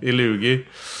i Lugi.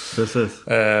 Precis.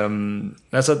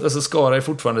 Alltså Skara är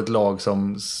fortfarande ett lag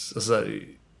som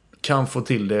kan få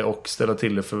till det och ställa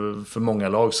till det för många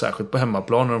lag, särskilt på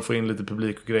hemmaplan när de får in lite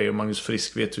publik och grejer. Och Magnus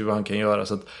Frisk vet ju vad han kan göra,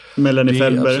 så att Melanie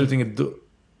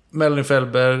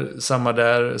Fellberg, samma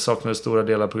där, saknar stora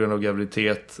delar på grund av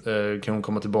graviditet. Kan hon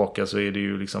komma tillbaka så är det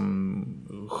ju liksom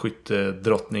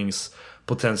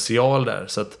skyttedrottningspotential där,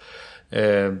 så att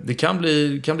det kan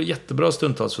bli jättebra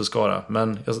stundtals för Skara,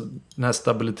 men den här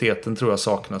stabiliteten tror jag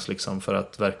saknas liksom för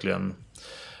att verkligen.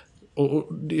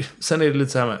 Sen är det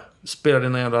lite så här med, spelar det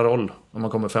någon jävla roll om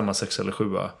man kommer 5, 6 eller 7?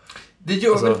 Det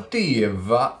gör väl det,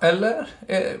 va? Eller?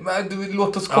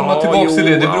 Låt oss komma tillbaka till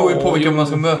det. Det beror ju på vilka man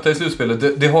ska möta i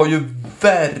slutspelet. Det har ju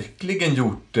verkligen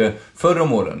gjort det förra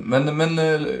om åren. Men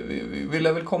vi vill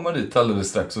väl komma dit alldeles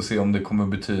strax och se om det kommer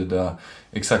betyda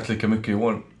exakt lika mycket i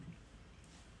år.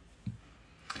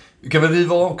 Vi kan väl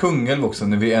riva av Kungälv också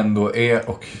när vi ändå är,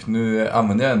 och nu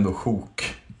använder jag ändå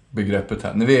sjok-begreppet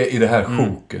här. När vi är i det här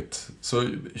sjoket, så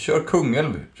kör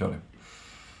Kungälv, Charlie.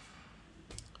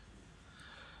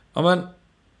 Ja, men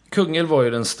Kungälv var ju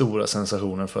den stora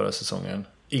sensationen förra säsongen.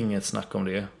 Inget snack om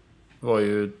det. Var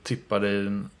ju tippade i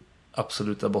den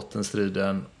absoluta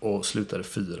bottenstriden och slutade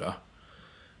 4.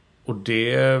 Och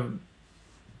det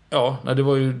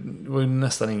var ju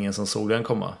nästan ingen som såg den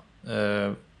komma.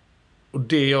 Och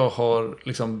det jag har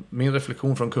liksom, min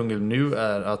reflektion från Kungälv nu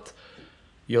är att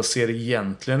jag ser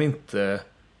egentligen inte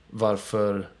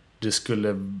varför det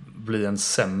skulle bli en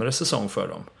sämre säsong för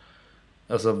dem.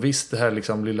 Alltså visst, det här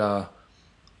liksom lilla,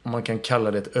 om man kan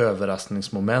kalla det ett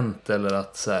överraskningsmoment, eller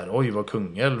att så här, oj vad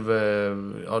Kungälv,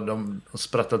 de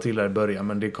sprattar till här i början,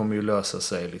 men det kommer ju lösa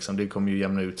sig liksom, det kommer ju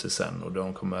jämna ut sig sen och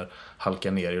de kommer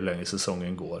halka ner ju längre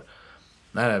säsongen går.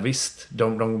 Nej visst,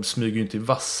 de smyger ju inte i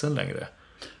vassen längre.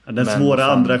 Den svåra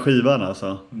andra skivan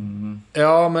alltså.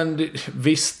 Ja, men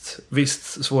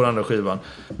visst svåra andra skivan.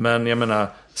 Men jag menar,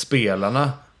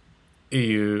 spelarna är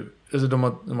ju, alltså de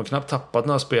har knappt tappat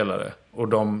några spelare. Och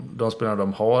de spelarna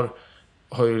de har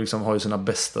ju sina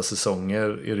bästa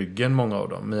säsonger i ryggen, många av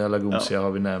dem. Mia Lagumsia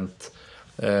har vi nämnt.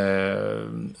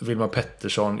 Vilma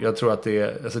Pettersson. Jag tror att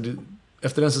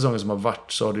efter den säsongen som har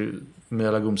varit, så har det,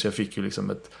 Mia Lagumsia fick ju liksom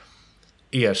ett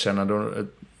erkännande och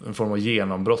en form av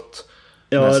genombrott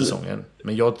den här säsongen.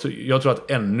 Men jag tror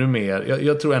att ännu mer,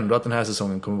 jag tror ändå att den här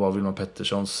säsongen kommer vara Vilma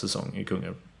Petterssons säsong i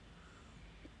Kungälv.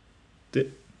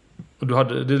 Och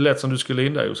det lät som du skulle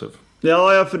in där, Josef.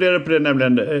 Ja, jag funderar på det,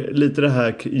 nämligen lite det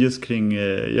här just kring,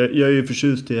 jag är ju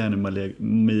förtjust i henne,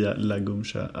 Mia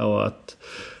Lagumsia, och att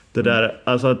det där,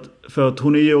 alltså att, för att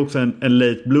hon är ju också en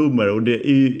late bloomer, och det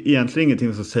är ju egentligen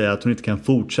ingenting som säger att hon inte kan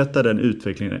fortsätta den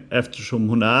utvecklingen, eftersom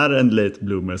hon är en late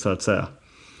bloomer så att säga.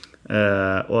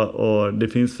 Och det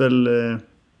finns väl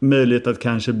möjlighet att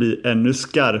kanske bli ännu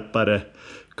skarpare.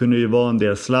 Kunde ju vara en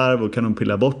del slarv, och kan de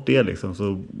pilla bort det liksom,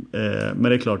 så, men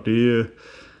det är klart, det är ju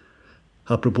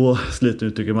apropå sliten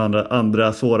uttryck med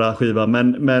andra svåra skiva,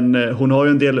 men hon har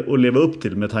ju en del att leva upp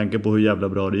till med tanke på hur jävla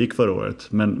bra det gick förra året,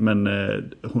 men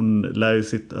hon lär ju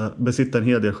besitta en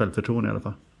hel del självförtroende i alla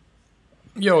fall.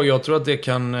 Ja, jag tror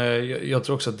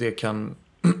också att det kan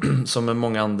som med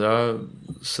många andra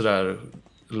sådär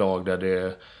lag där det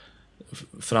är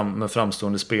med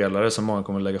framstående spelare som många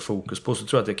kommer lägga fokus på, så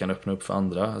tror jag att det kan öppna upp för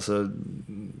andra. Alltså,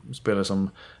 spelare som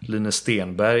Line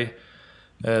Stenberg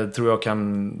tror jag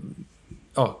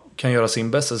kan göra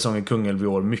sin bästa säsong i Kungälv i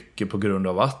år, mycket på grund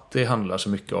av att det handlar så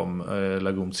mycket om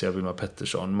Lagumsia, Vilma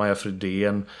Pettersson, Maja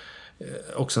Fridén,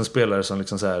 också en spelare som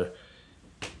liksom så här,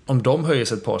 om de höjer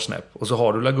sig ett par snäpp, och så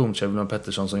har du Lagumsia, Vilma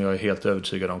Pettersson som jag är helt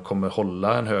övertygad om kommer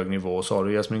hålla en hög nivå, och så har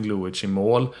du Jasmin Gluic i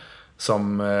mål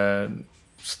som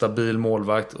stabil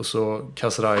målvakt, och så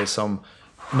Kasrai som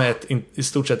med ett i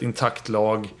stort sett intakt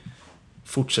lag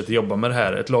fortsätter jobba med det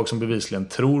här. Ett lag som bevisligen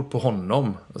tror på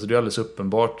honom. Alltså det är alldeles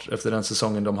uppenbart efter den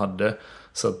säsongen de hade.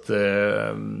 Så att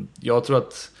jag tror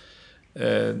att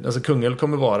alltså Kungälv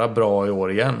kommer vara bra i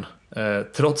år igen.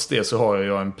 Trots det så har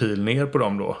jag en pil ner på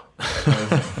dem då.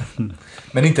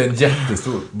 Men inte en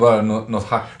jättestor, bara något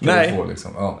hack. Nej, på,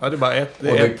 liksom. Ja, det är bara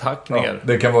ett hack ner. Ja,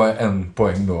 det kan vara 1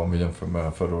 poäng då om vi jämför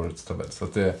med förra årets tabell. Så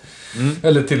att det,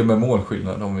 eller till och med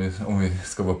målskillnad om vi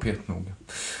ska vara petnoga.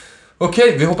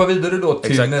 Okej, vi hoppar vidare då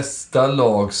till nästa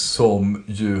lag som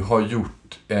ju har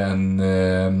gjort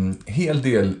en hel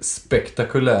del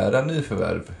spektakulära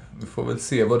nyförvärv. Vi får väl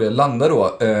se vad det landar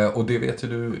då. Och det vet ju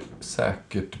du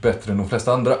säkert bättre än de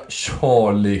flesta andra.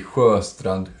 Charlie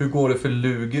Sjöstrand. Hur går det för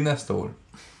Lugi nästa år?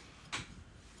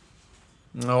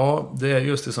 Ja, det är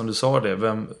just det som du sa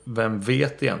det. Vem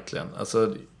vet egentligen?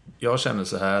 Alltså, jag känner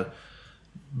så här.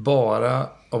 Bara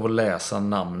av att läsa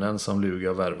namnen som Lugi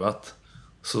har värvat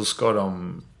så ska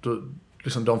de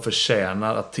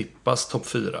förtjänar att tippas topp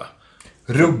 4.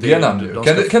 Ruggiga namn.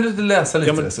 Kan du inte läsa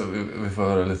lite så vi får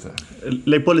höra lite?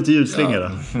 Lägg på lite ljudslingor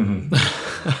då.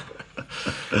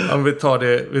 Ja, vi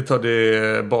tar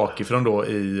det bakifrån då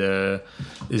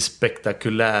i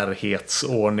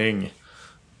spektakulärhetsordning.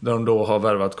 Där de då har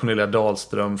värvat Cornelia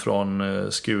Dahlström från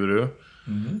Skuru.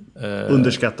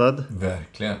 Underskattad.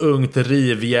 Verkligen. Ungt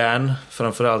rivjärn,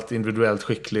 framförallt individuellt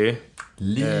skicklig.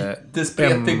 Lite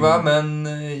spretig va, men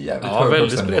jävligt hög. Ja,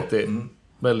 väldigt spretig.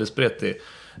 Väldigt spretig.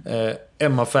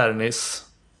 Emma Fernis,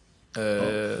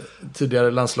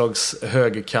 tidigare landslags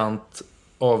högerkant,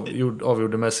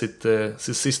 avgjorde med sitt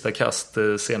sista kast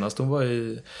senast hon var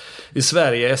i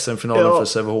Sverige SM-finalen för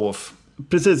Sävehof.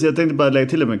 Precis, jag tänkte bara lägga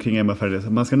till det kring Emma Fernis.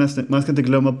 Man ska inte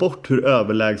glömma bort hur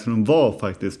överlägsen hon var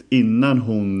faktiskt innan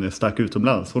hon stack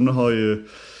utomlands. Hon har ju,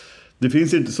 det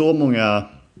finns inte så många,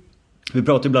 vi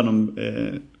pratar ibland om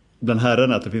bland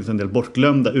herrarna att det finns en del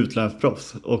bortglömda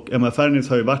utlandsproffs. Och Emma Fernis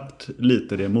har ju varit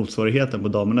lite det motsvarigheten på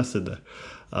damernas sida.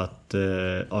 Att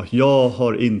jag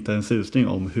har inte en susning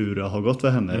om hur det har gått för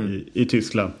henne i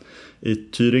Tyskland. I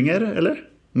Thüringer, eller?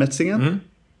 Metzingen?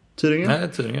 Thüringer? Nej,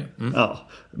 Thüringer. Ja,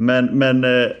 men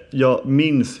jag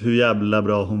minns hur jävla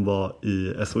bra hon var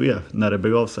i SOE när det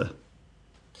begav sig.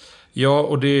 Ja,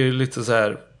 och det är lite så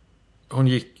här.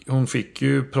 Hon fick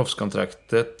ju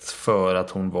proffskontraktet för att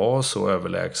hon var så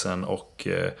överlägsen och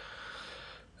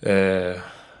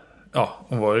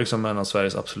hon var liksom en av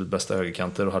Sveriges absolut bästa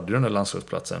högerkanter och hade ju den här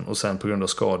landslagsplatsen. Och sen på grund av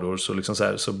skador så,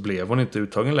 liksom så blev hon inte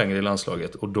uttagen längre i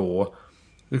landslaget. Och då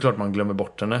det är klart man glömmer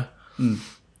bort henne.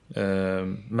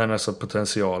 Men alltså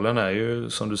potentialen är ju,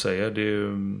 som du säger,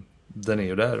 den är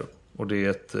ju där. Och det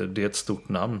är ett stort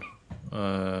namn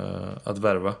att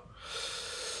värva.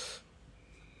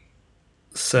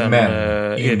 Sen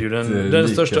är det ju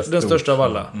den största av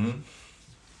alla.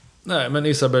 Nej, men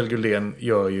Isabelle Guldén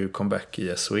gör ju comeback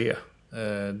i SOE.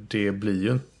 Det blir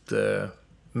ju inte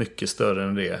mycket större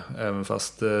än det. Även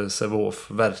fast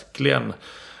Sävehof verkligen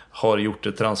har gjort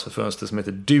ett transferfönster som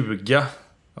heter duga.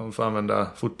 Om man får använda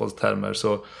fotbollstermer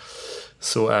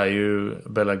så är ju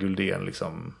Bella Guldén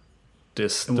liksom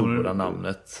det stora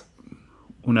namnet.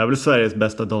 Hon är väl Sveriges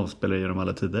bästa damspelare genom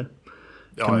alla tider.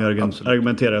 Kan man ju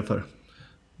argumentera för.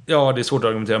 Ja, det är svårt att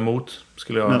argumentera mot,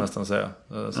 skulle jag nästan säga.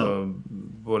 Alltså,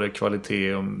 både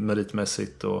kvalitet och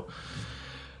meritmässigt.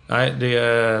 Nej, det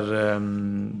är...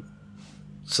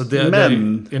 så det är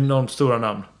enormt stora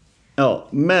namn. Ja,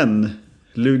 men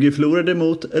Lugi förlorade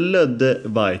mot Lödde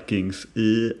Vikings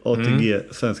i ATG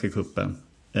Svenska Cupen.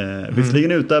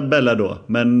 Visserligen utan Bella då,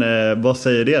 men vad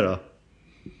säger det då?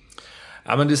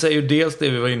 Ja, men det säger ju dels det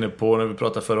vi var inne på när vi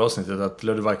pratade förra avsnittet, att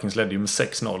Lödde Vikings ledde ju med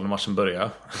 6-0 när matchen började.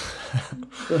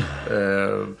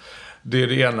 Det är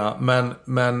det ena.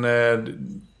 Men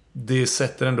det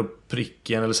sätter ändå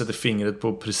pricken, eller sätter fingret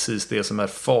på precis det som är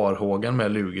farhågan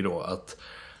med Lugi då. Att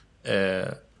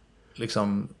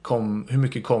liksom hur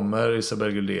mycket kommer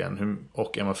Isabelle Guldén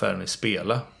och Emma Fernis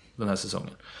spela den här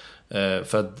säsongen?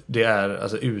 För att det är,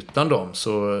 alltså utan dem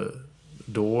så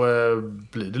då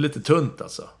blir det lite tunt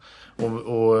alltså.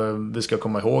 Och vi ska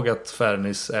komma ihåg att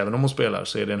Fernis, även om hon spelar,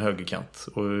 så är det en högerkant.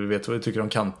 Och vi vet vad vi tycker om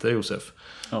kanter, Josef.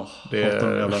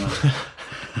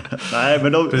 Nej,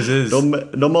 men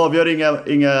de avgör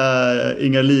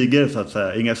inga ligor så att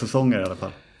säga. Inga säsonger i alla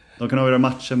fall. De kan avgöra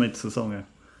matcher men inte säsonger.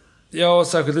 Ja,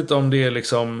 särskilt inte om det är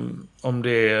liksom om de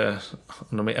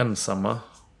är ensamma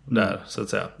där, så att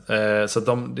säga. Så att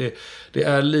det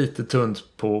är lite tunt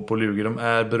på Lugi. De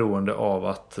är beroende av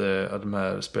att de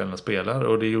här spelarna spelar.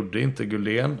 Och det gjorde inte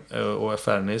Guldén. Och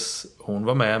Fernis, hon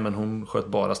var med, men hon sköt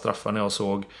bara straffar när jag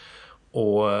såg.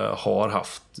 Och har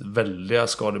haft väldiga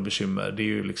skadebekymmer. Det är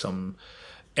ju liksom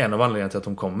en av anledningarna till att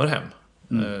hon kommer hem.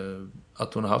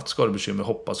 Att hon har haft skadebekymmer,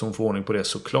 hoppas hon får ordning på det,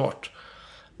 såklart.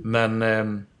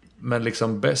 Men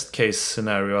liksom best case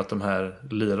scenario att de här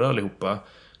lirar allihopa,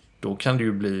 då kan det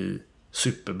ju bli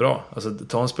superbra. Alltså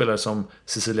ta en spelare som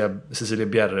Cecilia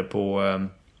Bjerre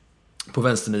på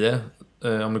vänsternio.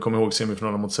 Om ni kommer ihåg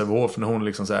semifinalen mot Sävehof, när hon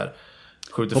liksom så här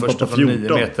skjuter hoppa första på från 9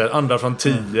 14. meter, andra från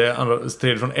 10,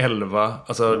 tredje från 11.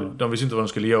 Alltså de visste inte vad de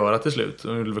skulle göra till slut.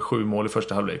 De gjorde väl 7 mål i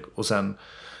första halvlek. Och sen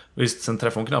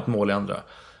träffade hon knappt mål i andra.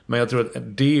 Men jag tror att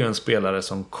det är en spelare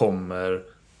som kommer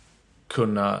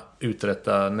kunna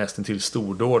uträtta nästan till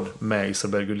stordåd med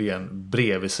Isabelle Gullén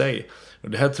bredvid sig. Och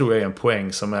det här tror jag är en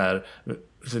poäng som är...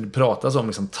 Det pratas om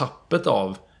liksom tappet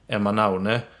av Emma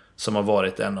Naune, som har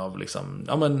varit en av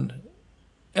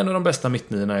de bästa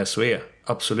mittniorna i SHE.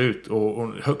 Absolut.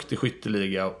 Och högt i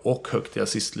skytteliga och högt i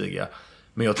assistliga.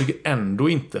 Men jag tycker ändå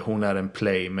inte hon är en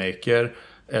playmaker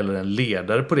eller en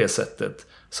ledare på det sättet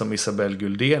som Isabelle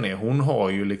Guldén är. Hon har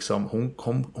ju liksom,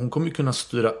 hon kommer ju kunna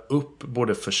styra upp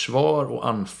både försvar och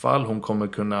anfall. Hon kommer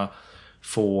kunna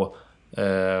få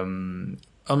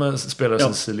spelare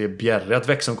som Cecilia Bjerre att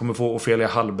växa. Hon kommer få Ofelia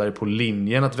Hallberg på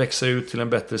linjen att växa ut till en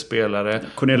bättre spelare.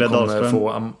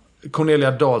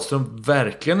 Cornelia Dahlström,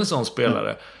 verkligen en sån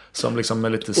spelare som liksom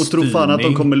med lite styrning. Och tro fan att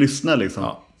de kommer lyssna liksom.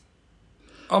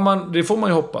 Ja, det får man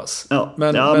ju hoppas.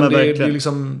 Men det är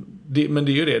liksom men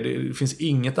det är ju det. Det finns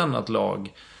inget annat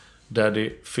lag där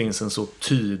det finns en så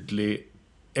tydlig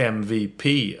MVP.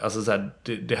 Alltså så här,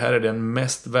 det här är den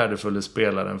mest värdefulla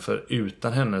spelaren, för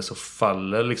utan henne så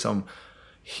faller liksom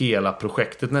hela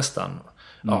projektet nästan.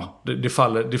 Ja, det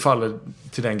faller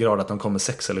till den grad att de kommer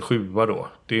 6 eller 7 då.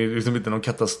 Det är liksom inte någon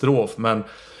katastrof, men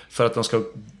för att de ska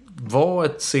vara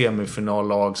ett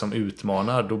semifinallag som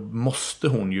utmanar, då måste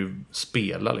hon ju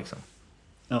spela liksom.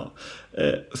 Ja.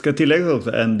 Ska tillägga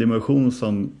också en dimension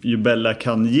som Bella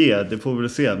kan ge, det får vi väl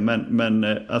se,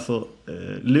 men alltså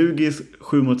Lugis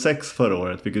 7-6 förra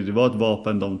året, vilket var ett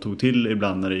vapen de tog till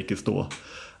ibland när det gick i stå.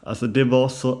 Alltså det var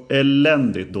så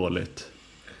eländigt dåligt.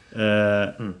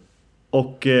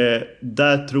 Och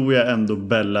där tror jag ändå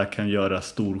Bella kan göra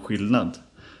stor skillnad.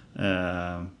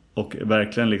 Och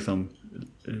verkligen liksom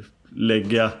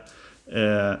lägga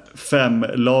 5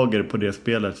 lager på det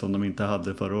spelet som de inte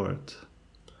hade förra året.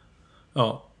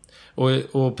 Ja,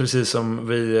 och precis som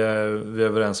vi är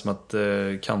överens om att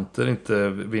kanter inte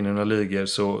vinner några ligor,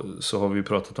 så har vi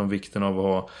pratat om vikten av att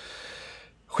ha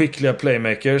skickliga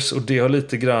playmakers, och det har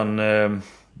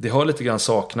lite grann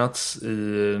saknats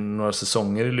i några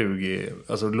säsonger i Lugi.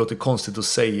 Alltså det låter konstigt att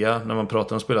säga när man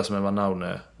pratar om spelare som Eva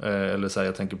Naune, eller så här,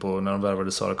 jag tänker på när de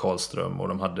värvade Sara Karlström, och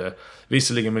de hade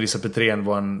visserligen Melissa Petrén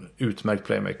var en utmärkt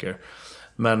playmaker,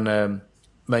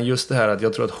 men just det här att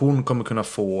jag tror att hon kommer kunna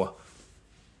få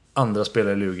andra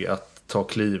spelare i Lugi att ta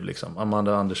kliv liksom.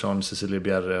 Amanda Andersson, Cecilia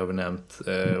Bjerre har vi nämnt,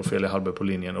 Ofelia Hallberg på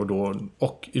linjen,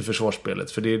 och i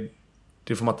försvarsspelet, för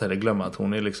det får man inte heller glömma att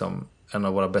hon är liksom en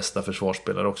av våra bästa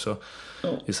försvarsspelare också,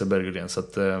 Isabelle Gullén. Så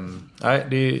att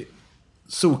det är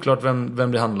såklart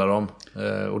vem det handlar om,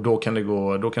 och då kan det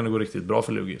gå riktigt bra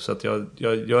för Lugi. Så att jag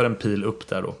gör en pil upp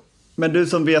där då. Men du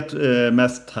som vet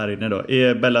mest här inne då,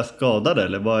 är Bella skadad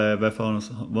eller varför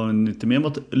var hon inte med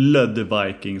mot Lödde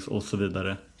Vikings och så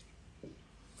vidare?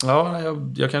 Ja,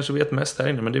 jag kanske vet mest här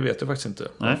inne, men det vet jag faktiskt inte.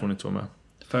 Nej. Får hon inte vara med.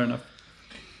 Fair enough.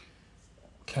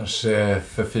 Kanske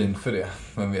för fin för det,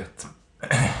 vem vet.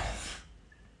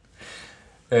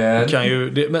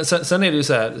 Men sen är det ju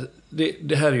så här,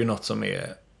 det här är ju något som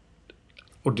är,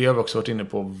 och det har vi också varit inne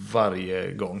på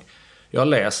varje gång. Jag har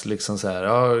läst liksom så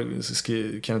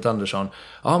här, Kenneth Andersson,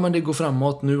 men det går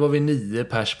framåt, nu var vi 9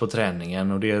 pers på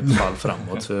träningen och det är ett fall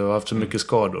framåt för vi har haft så mycket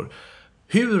skador.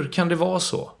 Hur kan det vara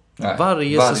så?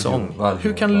 Varje säsong.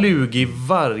 Hur kan Lugi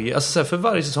alltså så här, för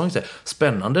varje säsong så här,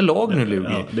 spännande lag nu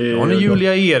Lugi. Nu har ni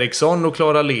Julia Eriksson och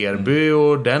Klara Lerby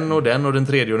och den och den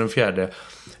tredje och den fjärde.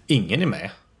 Ingen är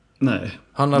med. Nej.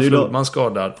 Hanna Flodman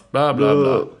skadad. Bla bla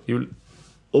bla.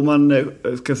 Och man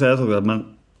ska säga så att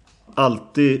man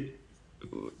alltid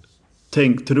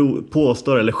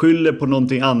påstår eller skyller på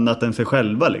någonting annat än sig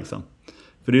själva liksom.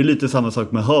 För det är lite samma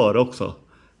sak med Hör också.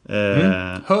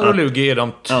 Hör och Lugi är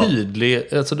de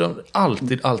tydliga, alltså de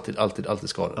alltid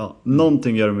skadade. Ja,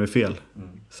 någonting gör de fel,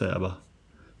 säger jag bara.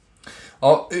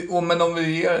 Ja, men om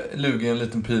vi ger Lugi en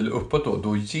liten pil uppåt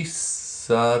då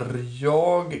gissar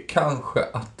jag kanske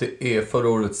att det är förra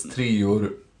årets 3-år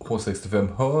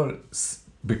H65 Hör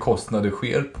bekostnader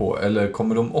sker på, eller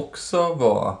kommer de också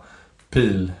vara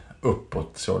pil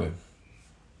uppåt, Charlie?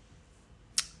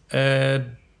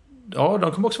 Ja,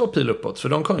 de kommer också vara pil uppåt. För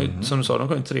de kom ju, som du sa, de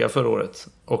kom ju 3 förra året.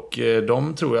 Och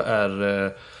de tror jag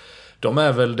de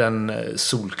är väl den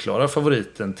solklara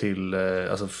favoriten till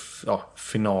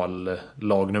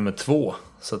finallag nummer 2,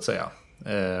 så att säga.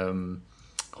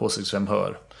 H65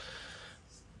 Hör.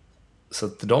 Så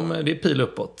att det är pil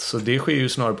uppåt. Så det sker ju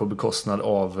snarare på bekostnad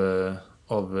av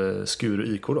av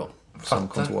Skuru IK då. Som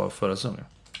kom tvåa förra säsongen.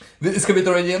 Ska vi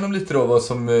dra igenom lite då vad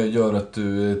som gör att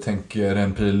du tänker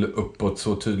en pil uppåt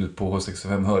så tydligt på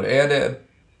H65 Hör? Är det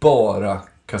bara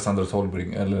Cassandra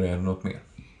Tolbring eller är det något mer?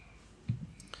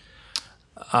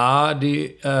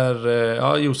 Det är...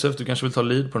 Ja, Josef, du kanske vill ta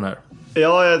lead på den här.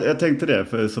 Ja, jag tänkte det,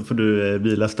 för så får du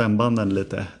vila stämbanden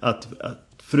lite. Att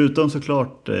förutom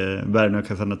såklart Värnö och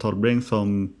Cassandra Tolbring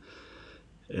som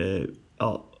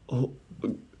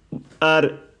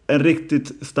är en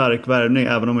riktigt stark värvning,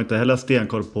 även om inte heller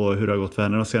stenkoll på hur det har gått för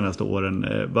henne de senaste åren.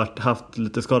 Haft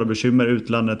lite skadebekymmer i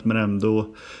utlandet, men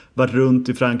ändå varit runt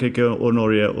i Frankrike och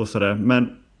Norge och sådär. Men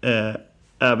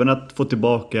även att få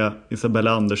tillbaka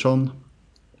Isabella Andersson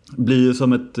blir ju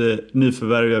som ett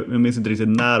nyförvärv. Jag minns inte riktigt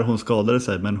när hon skadade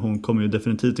sig, men hon kommer ju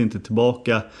definitivt inte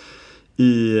tillbaka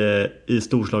i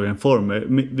storslagen form.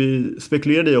 Vi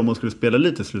spekulerade ju om hon skulle spela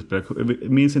lite slutspel. Jag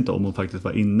minns inte om hon faktiskt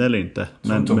var inne eller inte.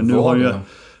 Men nu har ju...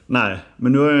 Nej,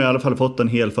 men nu har jag i alla fall fått en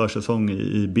hel försäsong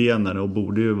i benen och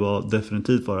borde ju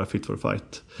definitivt vara fit for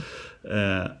fight.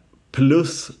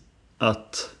 Plus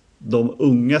att de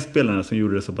unga spelarna som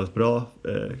gjorde det så pass bra,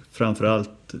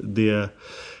 framförallt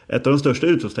ett av de största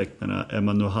utropstecknen,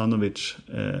 Emma Nuhanovic,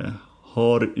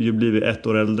 har ju blivit 1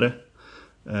 år äldre.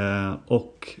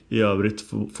 Och i övrigt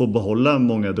få behålla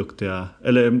många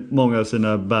av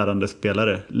sina bärande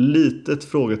spelare. Litet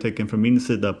frågetecken från min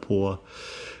sida på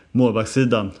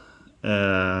målvaktssidan.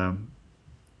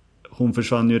 Hon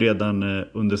försvann ju redan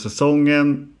under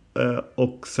säsongen,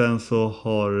 och sen så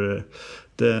har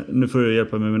nu får du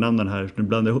hjälpa mig med namnen här. Jag vill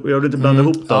inte blanda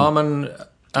ihop dem. Ja, men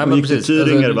hon gick till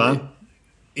Thüringer, va?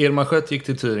 Irma Schött gick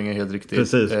till Thüringer, helt riktigt.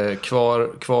 Precis.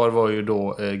 Kvar var ju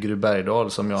då Gry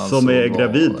Bergdahl, som jag ansåg som är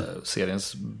gravid. Var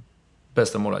seriens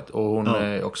bästa målvakt. Och hon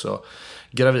är också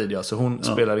gravid, så hon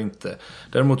spelar inte.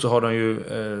 Däremot så har de ju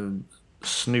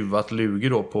snuvat Lugi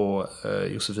då på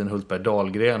Josefin Hultberg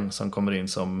Dahlgren, som kommer in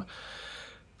som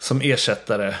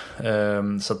ersättare.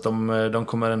 Så att de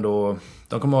kommer ändå...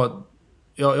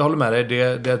 Jag håller med dig,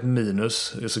 det är ett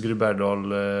minus. Så Gry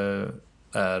Bergdahl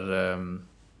är...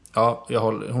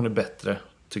 hon är bättre,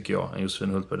 tycker jag, än Josefin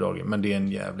Hultberg Dahlgren. Men det är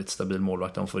en jävligt stabil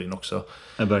målvakt de får in också.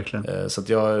 Ja, verkligen. Så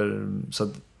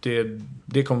att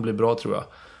det kommer bli bra, tror jag.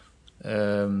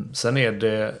 Sen är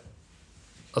det...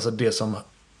 Alltså det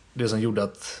som gjorde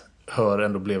att Hör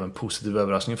ändå blev en positiv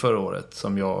överraskning förra året,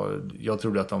 som jag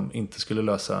trodde att de inte skulle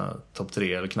lösa topp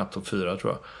 3 eller knappt topp 4,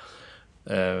 tror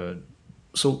jag.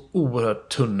 Så oerhört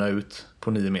tunna ut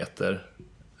på 9 meter.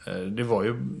 Det var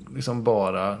ju liksom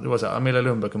bara... Det var så här, Amelia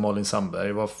Lundbäck och Malin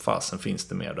Sandberg. Vad fasen finns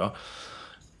det mer då?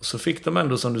 Och så fick de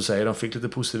ändå, som du säger, de fick lite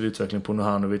positiv utveckling på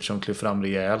Nuhanovic, som klev fram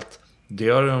rejält. Det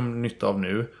har de nytta av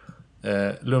nu.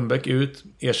 Lundbäck ut,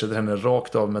 ersätter henne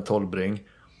rakt av med Tolbring.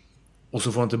 Och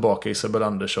så får de tillbaka Isabel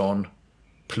Andersson.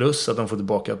 Plus att de får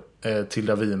tillbaka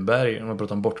Tilda Winberg. Om man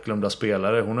pratar om bortglömda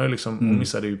spelare. Hon har ju liksom, hon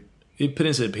missade ju i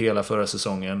princip hela förra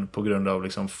säsongen på grund av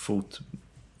liksom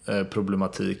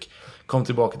fotproblematik. Kom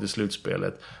tillbaka till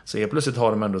slutspelet. Så helt plötsligt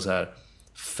har de ändå så här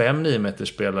 5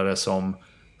 9-meterspelare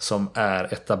som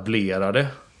är etablerade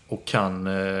och kan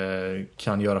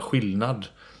göra skillnad.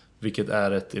 Vilket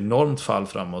är ett enormt fall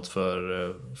framåt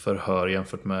för Hör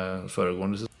jämfört med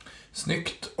föregående säsong.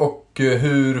 Snyggt. Och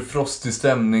hur frostig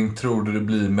stämning tror du det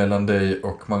blir mellan dig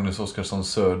och Magnus Oskarsson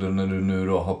Söder när du nu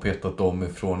då har petat dem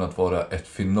ifrån att vara ett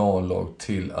finallag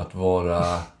till att vara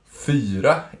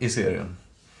 4 i serien?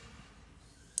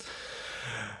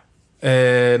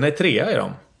 Nej, 3 är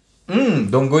de.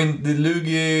 De går in...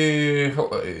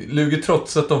 Lugi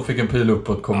trots att de fick en pil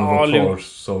uppåt kommer vara kvar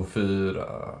som 4.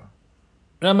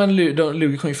 Nej, men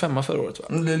Lugi kom ju 5 förra året, va?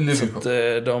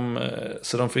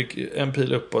 Så de fick en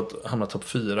pil uppåt, hamna topp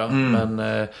 4.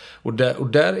 Men, och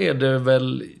där är det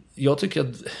väl... Jag tycker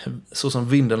att så som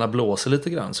vindarna blåser lite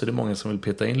grann, så är det många som vill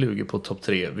peta in Lugi på topp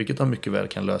 3, vilket de mycket väl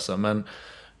kan lösa. Men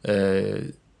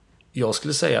jag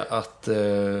skulle säga att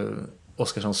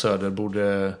Oskarsson Söder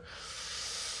borde...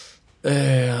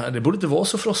 det borde inte vara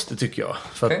så frostigt, tycker jag.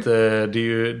 För att det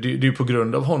är ju på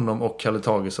grund av honom och Kalle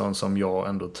Tagesson som jag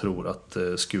ändå tror att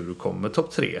Skuru kommer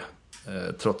topp 3.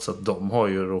 Trots att de har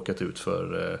ju råkat ut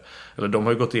för... eller de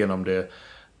har ju gått igenom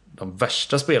de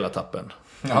värsta spelartappen.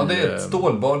 Ja, det är ett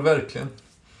stålbad, verkligen.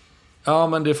 Ja,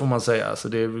 men det får man säga. Alltså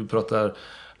vi pratar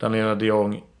Daniela de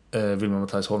Jong, Vilma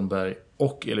Matthijs Holmberg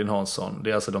och Elin Hansson.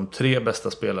 Det är alltså de 3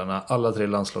 bästa spelarna. Alla 3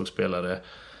 landslagsspelare.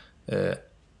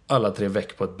 Alla 3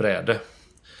 väck på ett bräde.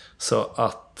 Så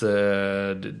att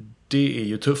det är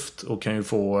ju tufft och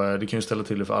det kan ju ställa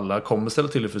till det för alla. Kommer ställa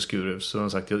till det för Skuru. Så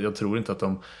som sagt, jag tror inte att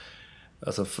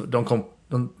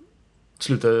de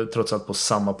slutade trots allt på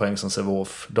samma poäng som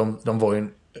Sävehof. De var ju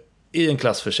en i en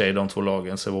klass för sig, de två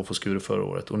lagen, Sävehof och Skuru förra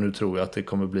året. Och nu tror jag att det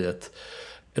kommer bli ett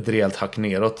rejält hack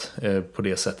neråt på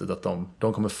det sättet att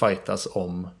de kommer fightas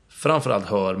om framförallt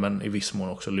Hör, men i viss mån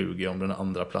också Lugi om den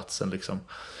andra platsen liksom.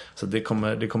 Så det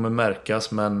kommer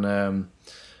märkas, men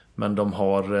de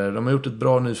har gjort ett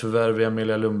bra nyförvärv i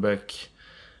Emilia Lundbäck,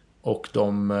 och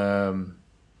de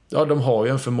har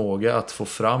ju en förmåga att få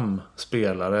fram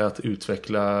spelare, att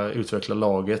utveckla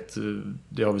laget.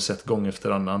 Det har vi sett gång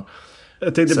efter annan.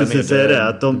 Jag tänkte precis säga det,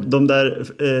 att de där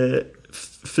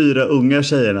 4 unga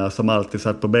tjejerna som alltid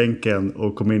satt på bänken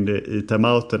och kom in i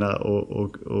timeouterna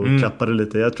och klappade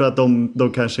lite. Jag tror att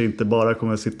de kanske inte bara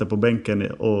kommer att sitta på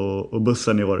bänken och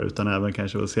bussen i år, utan även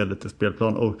kanske att se lite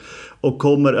spelplan och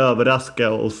kommer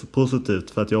överraska oss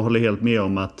positivt, för att jag håller helt med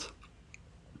om att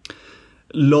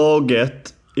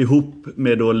laget ihop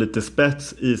med då lite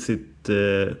spets i sitt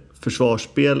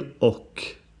försvarsspel och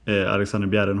Alexander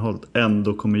Bjärrenholt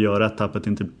ändå kommer göra att tappet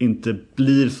inte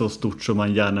blir så stort som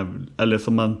man gärna, eller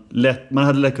som man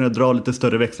hade lätt kunnat dra lite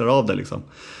större växlar av det liksom.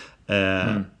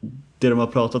 Det de har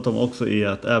pratat om också är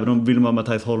att även om Wilma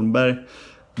Matthijs Holmberg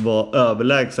var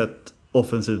överlägset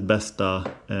offensivt bästa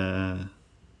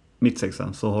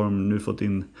mittsexan, så har de nu fått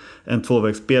in en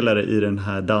tvåvägsspelare i den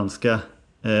här danska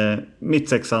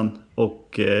mittsexan,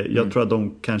 och jag tror att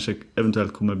de kanske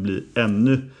eventuellt kommer bli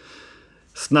ännu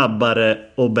snabbare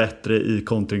och bättre i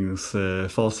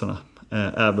kontringsfaserna.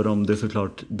 Även om det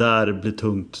såklart där blir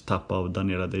tungt tapp av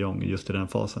Daniela de Jong just i den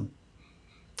fasen.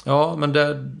 Ja, men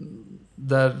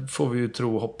där får vi ju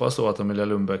tro och hoppas då att Emilia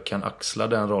Lundbäck kan axla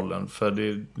den rollen. För det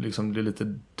är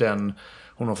lite den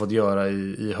hon har fått göra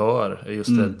i Hör.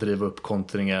 Just det, driva upp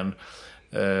kontringen.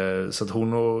 Så att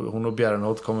hon och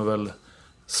Bjärrenholt kommer väl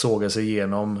såga sig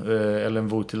igenom. Ellen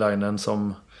Voutilainen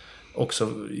som också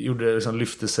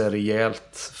lyfte sig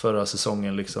rejält förra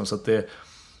säsongen liksom. Så att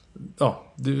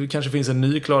det kanske finns en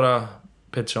ny Klara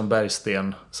Pettersson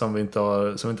Bergsten som vi inte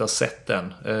har sett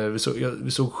än.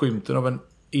 Vi såg skymten av en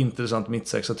intressant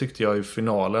mittsexa, tyckte jag, i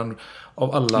finalen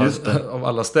av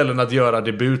alla ställen att göra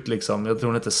debut liksom. Jag tror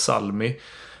hon heter Salmi.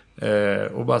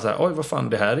 Och bara så här, oj vad fan,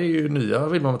 det här är ju nya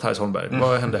Wilma Matthijs Holmberg.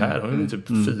 Vad hände här? Hon gjorde typ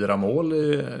 4 mål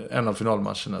i en av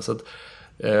finalmatcherna. Så att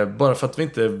bara för att vi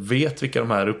inte vet vilka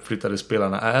de här uppflyttade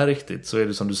spelarna är riktigt, så är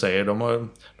det som du säger, de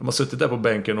har suttit där på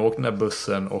bänken och åkt den här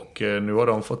bussen, och nu har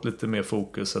de fått lite mer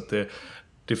fokus. Så att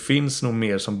det finns nog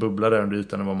mer som bubblar där under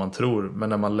ytan än vad man tror. Men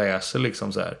när man läser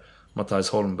liksom så här, Matthijs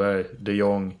Holmberg, de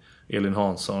Jong, Elin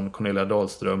Hansson, Cornelia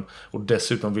Dahlström och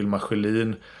dessutom Vilma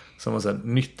Schelin som var så här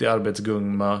nyttig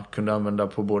arbetsgungma, kunde använda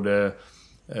på både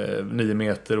 9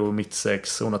 meter och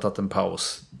mittsex. Hon har tagit en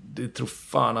paus. Det tror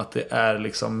fan att det är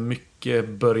liksom mycket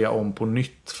börja om på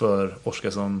nytt för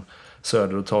Oskarsson,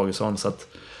 Söder och Tagesson, så att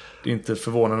det är inte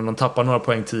förvånande om de tappar några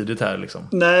poäng tidigt här liksom.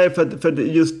 Nej, för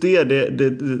just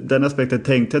den aspekten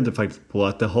tänkte jag inte faktiskt på,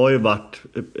 att det har ju varit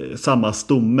samma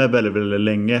stomme väldigt, väldigt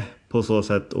länge på så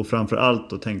sätt, och framförallt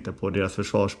då tänkte jag på deras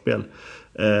försvarsspel.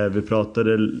 Vi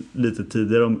pratade lite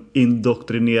tidigare om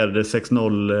indoktrinerade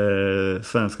 6-0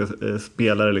 svenska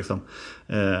spelare liksom.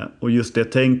 Och just det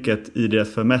tänket i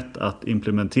deras förmätt att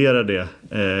implementera det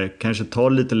kanske tar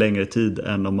lite längre tid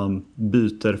än om man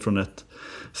byter från ett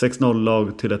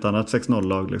 6-0-lag till ett annat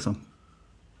 6-0-lag liksom.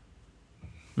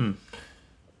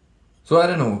 Så är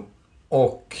det nog.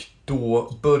 Och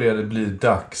då börjar det bli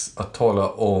dags att tala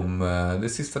om det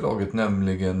sista laget,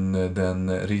 nämligen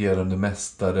den regerande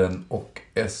mästaren och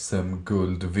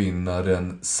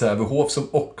SM-guldvinnaren Sävehof, som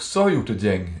också har gjort ett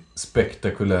gäng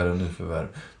spektakulära nyförvärv.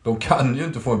 De kan ju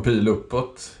inte få en pil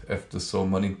uppåt eftersom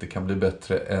man inte kan bli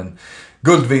bättre än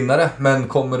guldvinnare. Men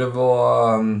kommer det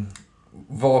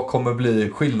vad kommer bli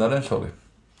skillnaden, Charlie?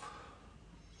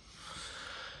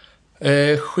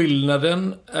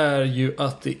 Skillnaden är ju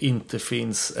att det inte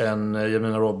finns en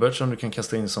Jamina Roberts som du kan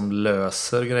kasta in som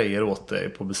löser grejer åt dig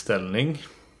på beställning.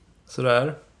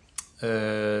 Sådär.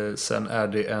 Sen är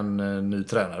det en ny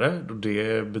tränare, och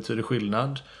det betyder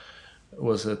skillnad.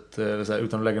 Oavsett,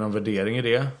 utan att lägga någon värdering i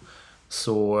det,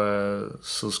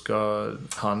 så ska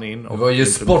han in. Och det var ju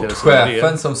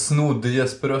sportchefen som snodde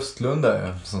Jesper Östlund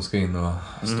där, som ska in och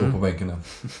stå på bänken där.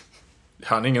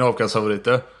 Han är ingen avkastfavorit.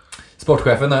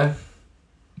 Sportchefen, nej.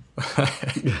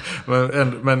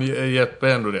 men Jeppe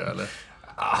är ändå det, eller?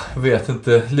 Jag vet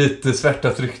inte, lite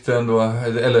svärtat rykte ändå,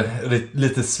 eller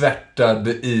lite svärtad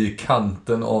i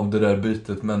kanten av det där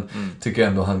bytet, men tycker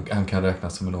ändå han kan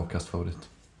räknas som en avkastfavorit.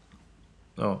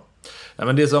 Ja. Ja,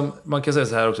 men det som man kan säga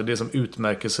så här också, det som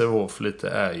utmärker Sävehof lite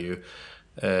är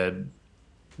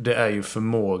ju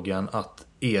förmågan att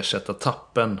ersätta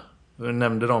tappen. Vi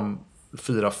nämnde de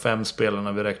 4-5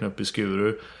 spelarna vi räknade upp i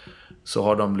Skuru, så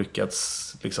har de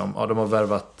lyckats liksom, de har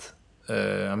värvat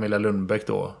Amelia Lundbäck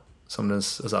då.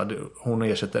 Hon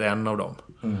ersätter en av dem.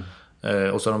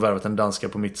 Och så har de värvat en danska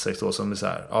på mittsex då, som är så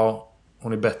här, ja,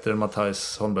 hon är bättre än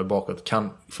Matthijs Holmberg bakåt, kan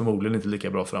förmodligen inte lika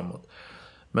bra framåt.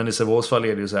 Men i Sävehofs fall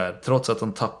är det ju så här, trots att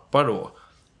de tappar då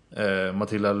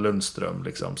Matilda Lundström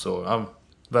liksom, så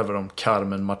värvar de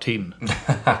Carmen Martin. Det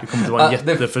kommer inte vara en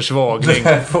jätteförsvagning.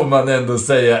 Det får man ändå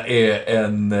säga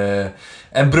är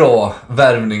en bra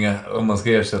värvning om man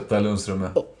ska ersätta Lundström med.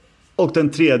 Och den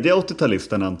tredje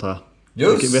 80-talisten antar jag.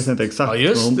 Just. Jag vet inte exakt. Ja,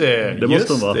 just det. Det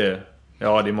måste hon vara. Det.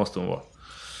 Ja, det måste hon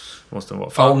vara.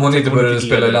 Fan, om hon inte började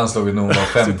spela i landslaget när hon var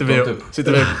 15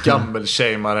 sitter vi och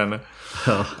gammelshamear henne.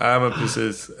 Ja. Nej, men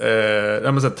precis.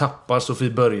 Men så tappar Sofie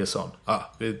Börjesson.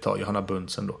 Vi tar Johanna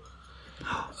Bundsen då.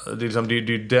 Det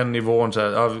är den nivån så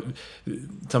här,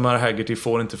 Tamara Haggerty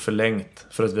får inte förlängt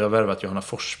för att vi har värvat Johanna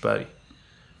Forsberg.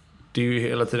 Det är ju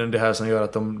hela tiden det här som gör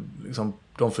att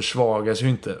de försvagas ju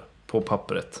inte på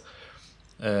pappret.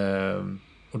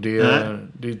 Och det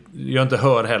jag inte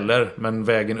hör heller, men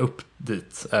vägen upp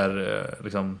dit är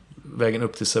vägen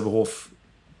upp till Sävehof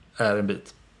är en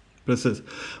bit. Precis.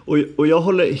 Och jag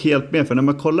håller helt med, för när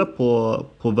man kollar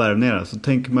på värvningarna så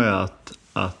tänker man ju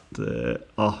att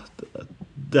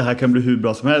det här kan bli hur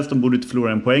bra som helst. De borde inte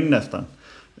förlora en poäng nästan.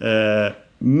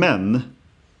 Men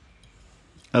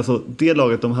alltså det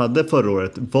laget de hade förra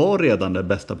året var redan det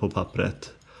bästa på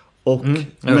pappret. Och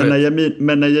men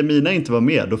när Jamina inte var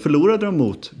med, då förlorade de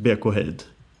mot BK Heid.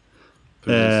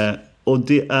 Och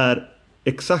det är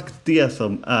exakt det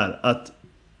som är att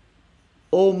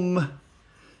om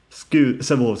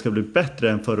Sävehof ska bli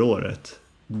bättre än förra året,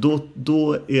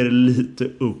 då är det lite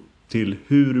upp till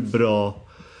hur bra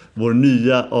vår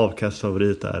nya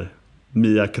avkastfavorit är,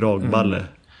 Mia Kragballe.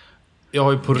 Jag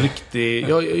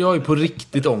har ju på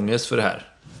riktigt ångest för det här.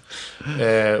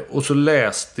 Och så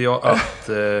läste jag att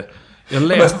jag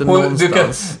läste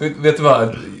någonstans. Vet du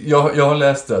vad? Jag har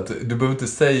läst att du behöver inte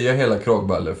säga hela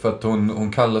Kragballe, för att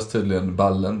hon kallas tydligen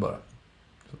Ballen bara.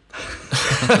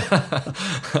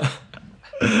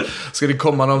 Ska det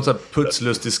komma någon så här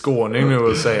putslustig skåning nu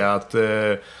och säga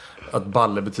att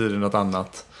Balle betyder något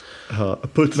annat?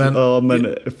 Ja,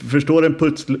 men förstår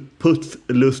den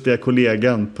putslustiga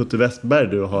kollegan Putte Westberg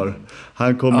du har?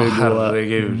 Han kommer ju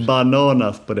gå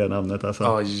bananas på det namnet alltså.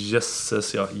 Ja,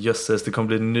 jösses, det kommer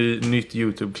bli nytt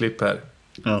YouTube-klipp här.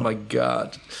 Oh my god.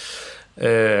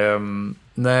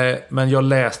 Nej, men jag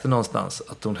läste någonstans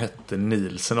att hon hette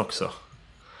Nielsen också.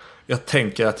 Jag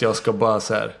tänker att jag ska bara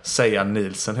säga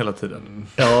Nielsen hela tiden.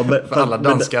 Ja, för alla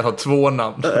danskar har två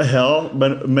namn. Ja,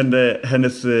 men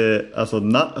hennes alltså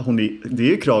det är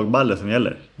ju Kragballe som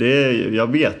gäller.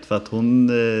 Jag vet, för att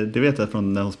det vet jag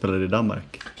från när hon spelade i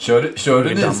Danmark. Kör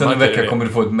du Nielsen en vecka kommer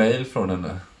du få ett mejl från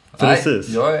henne.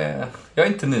 Precis. Nej, jag är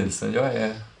inte Nielsen, jag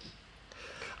är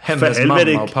hennes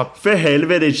mamma och pappa. För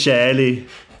helvete Charlie.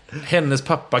 Hennes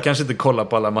pappa kanske inte kollar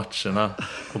på alla matcherna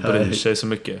och bryr sig så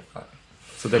mycket.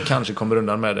 Så det kanske kommer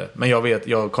undan med det. Men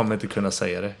jag kommer inte kunna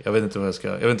säga det. Jag vet inte vad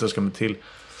jag ska med till.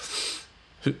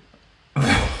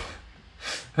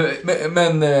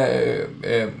 Men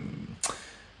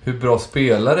hur bra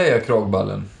spelare är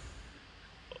Kragballen?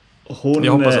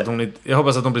 Jag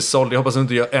hoppas att hon blir såld. Jag hoppas att hon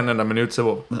inte gör en enda minut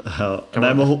så. Ja.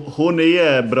 Nej, men hon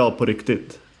är bra på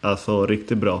riktigt. Alltså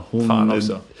riktigt bra. Fan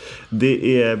också.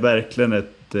 Det är verkligen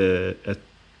ett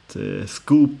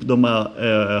scoop de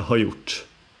har gjort.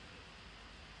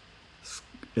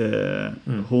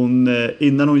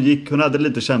 Innan hon gick, hon hade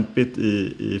lite kämpigt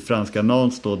i franska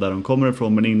Nantes då, där hon kommer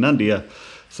ifrån, men innan det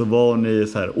så var hon i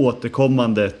så här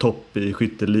återkommande topp i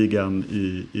skytteligan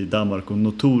i Danmark och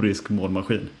notorisk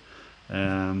målmaskin.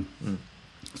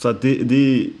 Så att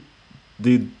det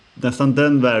är nästan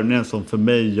den värvningen som för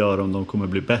mig gör om de kommer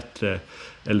bli bättre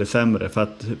eller sämre, för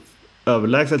att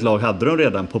överlägset lag hade de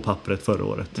redan på pappret förra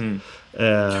året.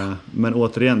 Men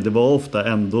återigen, det var ofta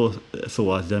ändå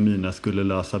så att Jamina skulle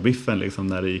lösa biffen liksom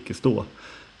när det gick i stå.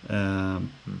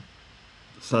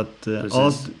 Så att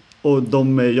och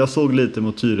jag såg lite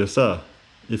mot Tyresö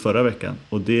i förra veckan,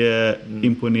 och det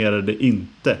imponerade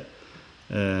inte,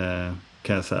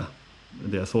 kan jag säga,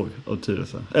 det jag såg av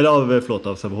Tyresö. Eller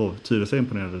av Sävehof. Tyresö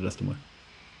imponerade desto mer.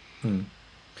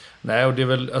 Nej, och det är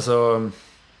väl alltså,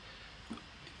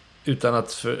 utan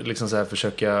att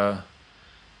försöka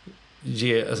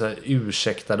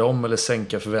ursäkta dem eller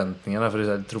sänka förväntningarna, för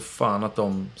jag tror fan att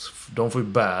de får ju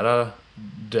bära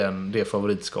det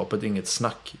favoritskapet, inget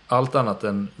snack. Allt annat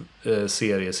än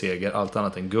serieseger, allt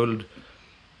annat än guld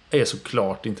är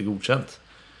såklart inte godkänt.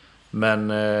 Men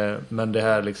det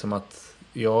här liksom att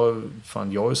jag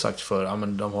har ju sagt för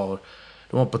men de har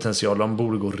potential, de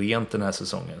borde gå rent den här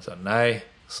säsongen. Så nej,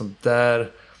 sånt där.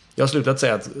 Jag har slutat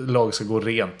säga att lag ska gå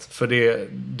rent. För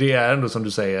det är ändå som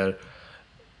du säger,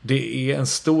 det är en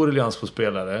stor allians på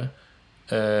spelare.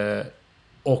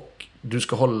 Och du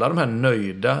ska hålla de här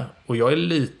nöjda. Och jag är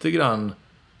lite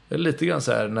grann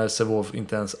så här när Sävehof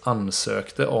inte ens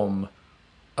ansökte om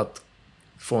att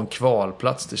få en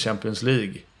kvalplats till Champions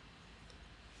League.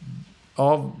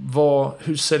 Ja,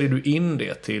 hur säljer du in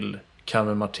det till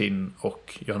Carmen Martin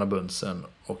och Johanna Bunsen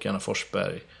och Anna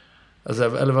Forsberg?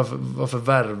 Alltså, eller varför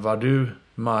värvar du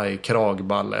Maj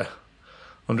Kragballe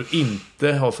om du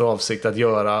inte har för avsikt att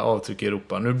göra avtryck i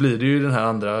Europa? Nu blir det ju den här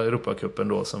andra Europacupen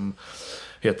då som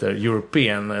heter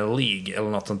European League eller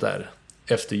något sånt där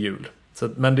efter jul. Så,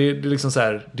 men det är liksom så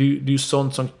här, det är ju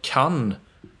sånt som kan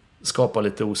skapa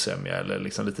lite osämja eller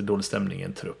liksom lite dålig stämning i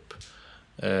en trupp.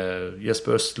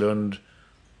 Jesper Östlund,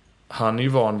 han är ju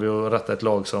van vid att ratta ett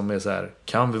lag som är så här,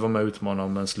 kan vi vara med och utmana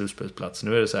om en slutspelsplats?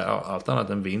 Nu är det så här, allt annat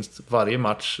än vinst. Varje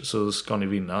match så ska ni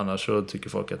vinna, annars så tycker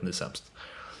folk att ni är sämst.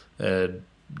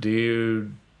 Det är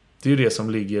ju det som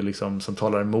ligger liksom, som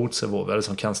talar emot Sävehof, eller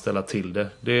som kan ställa till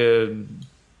det.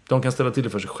 De kan ställa till det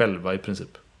för sig själva i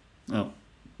princip. Ja.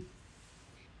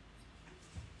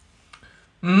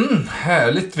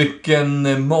 Härligt,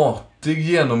 vilken matig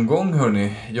genomgång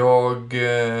hörni. Jag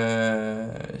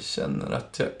känner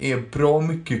att jag är bra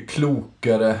mycket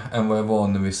klokare än vad jag var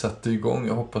när vi satte igång.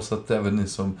 Jag hoppas att även ni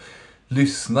som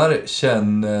lyssnar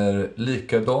känner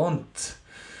likadant.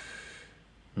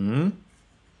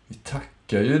 Vi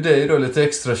tackar ju dig då lite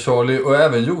extra, Charlie, och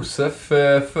även Josef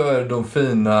för de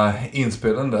fina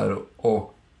inspelen där. Och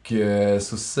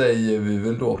så säger vi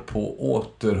väl då på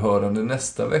återhörande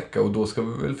nästa vecka, och då ska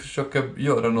vi väl försöka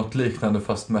göra något liknande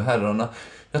fast med herrarna.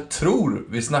 Jag tror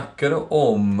vi snackade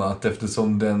om att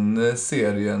eftersom den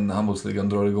serien, handbollsligan,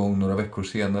 drar igång några veckor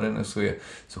senare än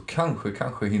så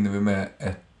kanske hinner vi med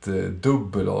ett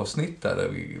dubbelavsnitt där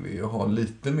vi har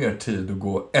lite mer tid att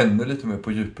gå ännu lite mer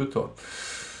på djupet då.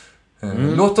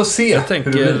 Låt oss se. Jag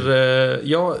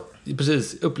tänker,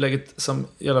 precis, upplägget som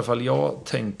i alla fall jag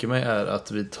tänker mig är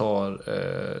att vi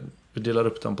delar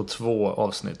upp dem på 2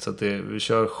 avsnitt, så att vi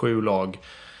kör 7 lag,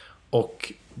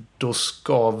 och då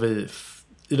ska vi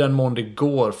i den mån det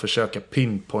går försöka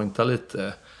pinpointa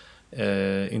lite,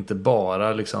 inte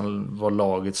bara liksom vad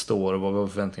laget står och vad vi har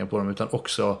förväntningar på dem, utan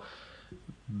också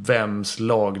vems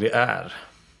lag det är.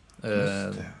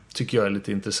 Tycker jag är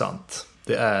lite intressant.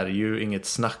 Det är ju inget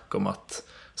snack om att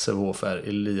Sävehof är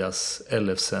Elias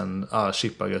Ellefsen,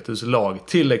 Chippagötus lag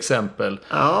till exempel.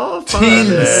 Ja,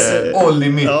 tills Olli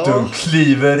Mittun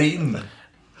kliver in.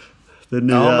 Det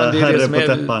nya herre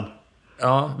på täppan.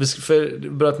 Ja,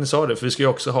 för att ni sa det, för vi ska ju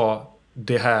också ha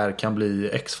det här kan bli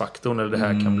X-faktorn, eller det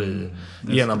här kan bli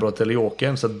genombrott eller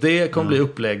Jokern. Så det kommer bli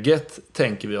upplägget,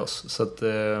 tänker vi oss. Så att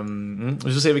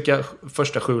vi får se vilka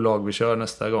första 7 lag vi kör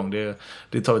nästa gång.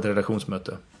 Det tar vi till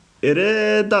redaktionsmöte. Är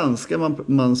det danska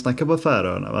man snackar på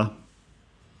Färöarna, va?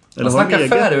 Eller man snackar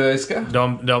färöiska?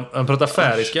 De pratar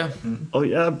färiska. Åh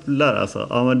jävlar alltså.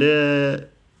 Ja,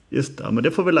 men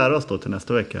det får vi lära oss då till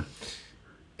nästa vecka.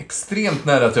 Extremt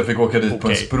nära att jag fick åka dit på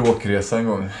en språkresa en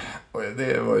gång. Och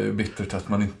det var ju bittert att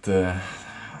man inte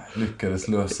lyckades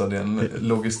lösa den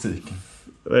logistiken.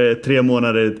 3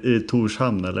 månader i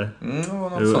Torshamn, eller?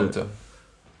 Något sånt, ja.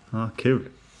 Ja, kul.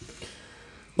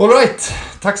 All right.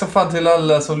 Tack så fan till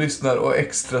alla som lyssnar, och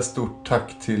extra stort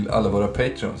tack till alla våra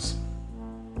patrons.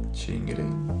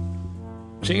 Tjingeling.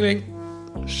 Tjingeling.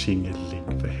 Tjingeling,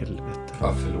 för helvete.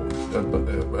 Ja, förlåt.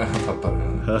 Jag tappade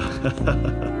den.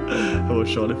 Och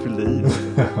Charlie fyllde i.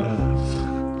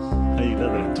 Jag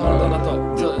gillar det. Ta ett annat tag.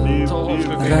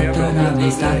 Rötterna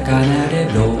blir starka när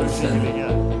det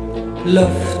blåser.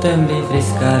 Luften blir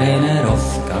friskare när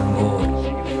åskan går.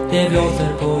 Det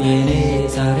blåser på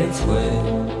Genesarets sjö,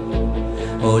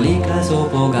 och likaså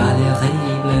på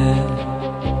Gallerivlö.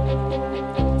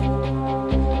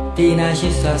 Dina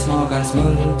kyssar smakar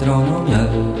smultron och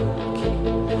mjölk.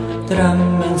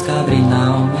 Drömmen ska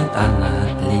brinna om ett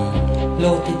annat liv.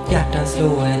 Låt ditt hjärta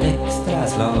slå ett extra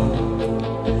slag.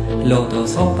 Låt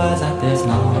oss hoppas att det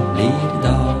snart blir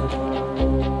dag.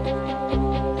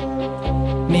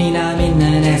 Mina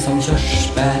minnen är som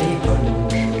körsbär i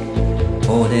punsch,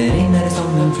 och det rinner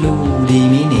som en flod i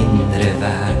min inre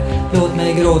värld. Låt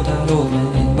mig gråta, låt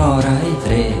mig vara i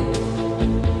fred,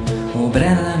 och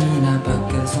bränna mina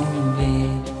böcker som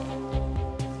ved.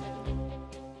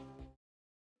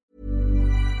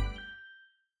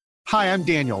 Hi, I'm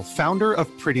Daniel, founder of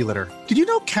Pretty Litter. Did you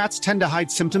know cats tend to hide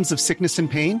symptoms of sickness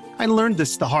and pain? I learned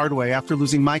this the hard way after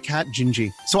losing my cat,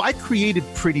 Gingy. So I created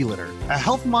Pretty Litter, a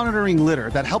health monitoring litter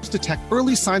that helps detect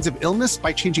early signs of illness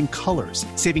by changing colors,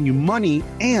 saving you money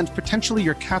and potentially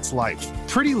your cat's life.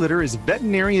 Pretty Litter is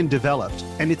veterinarian developed,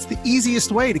 and it's the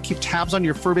easiest way to keep tabs on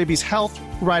your fur baby's health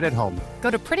right at home.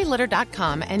 Go to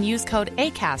prettylitter.com and use code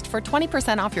ACAST for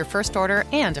 20% off your first order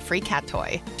and a free cat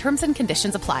toy. Terms and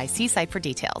conditions apply. See site for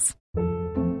details.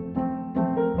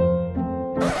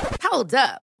 Hold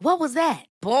up. What was that?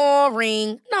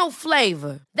 Boring. No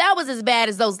flavor. That was as bad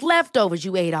as those leftovers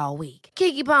you ate all week.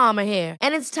 Keke Palmer here,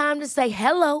 and it's time to say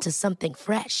hello to something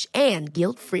fresh and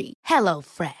guilt-free. Hello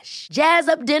Fresh. Jazz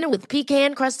up dinner with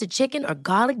pecan-crusted chicken or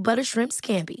garlic butter shrimp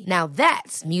scampi. Now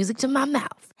that's music to my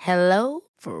mouth. Hello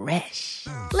Fresh.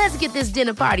 Let's get this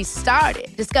dinner party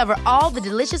started. Discover all the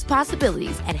delicious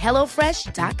possibilities at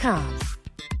HelloFresh.com.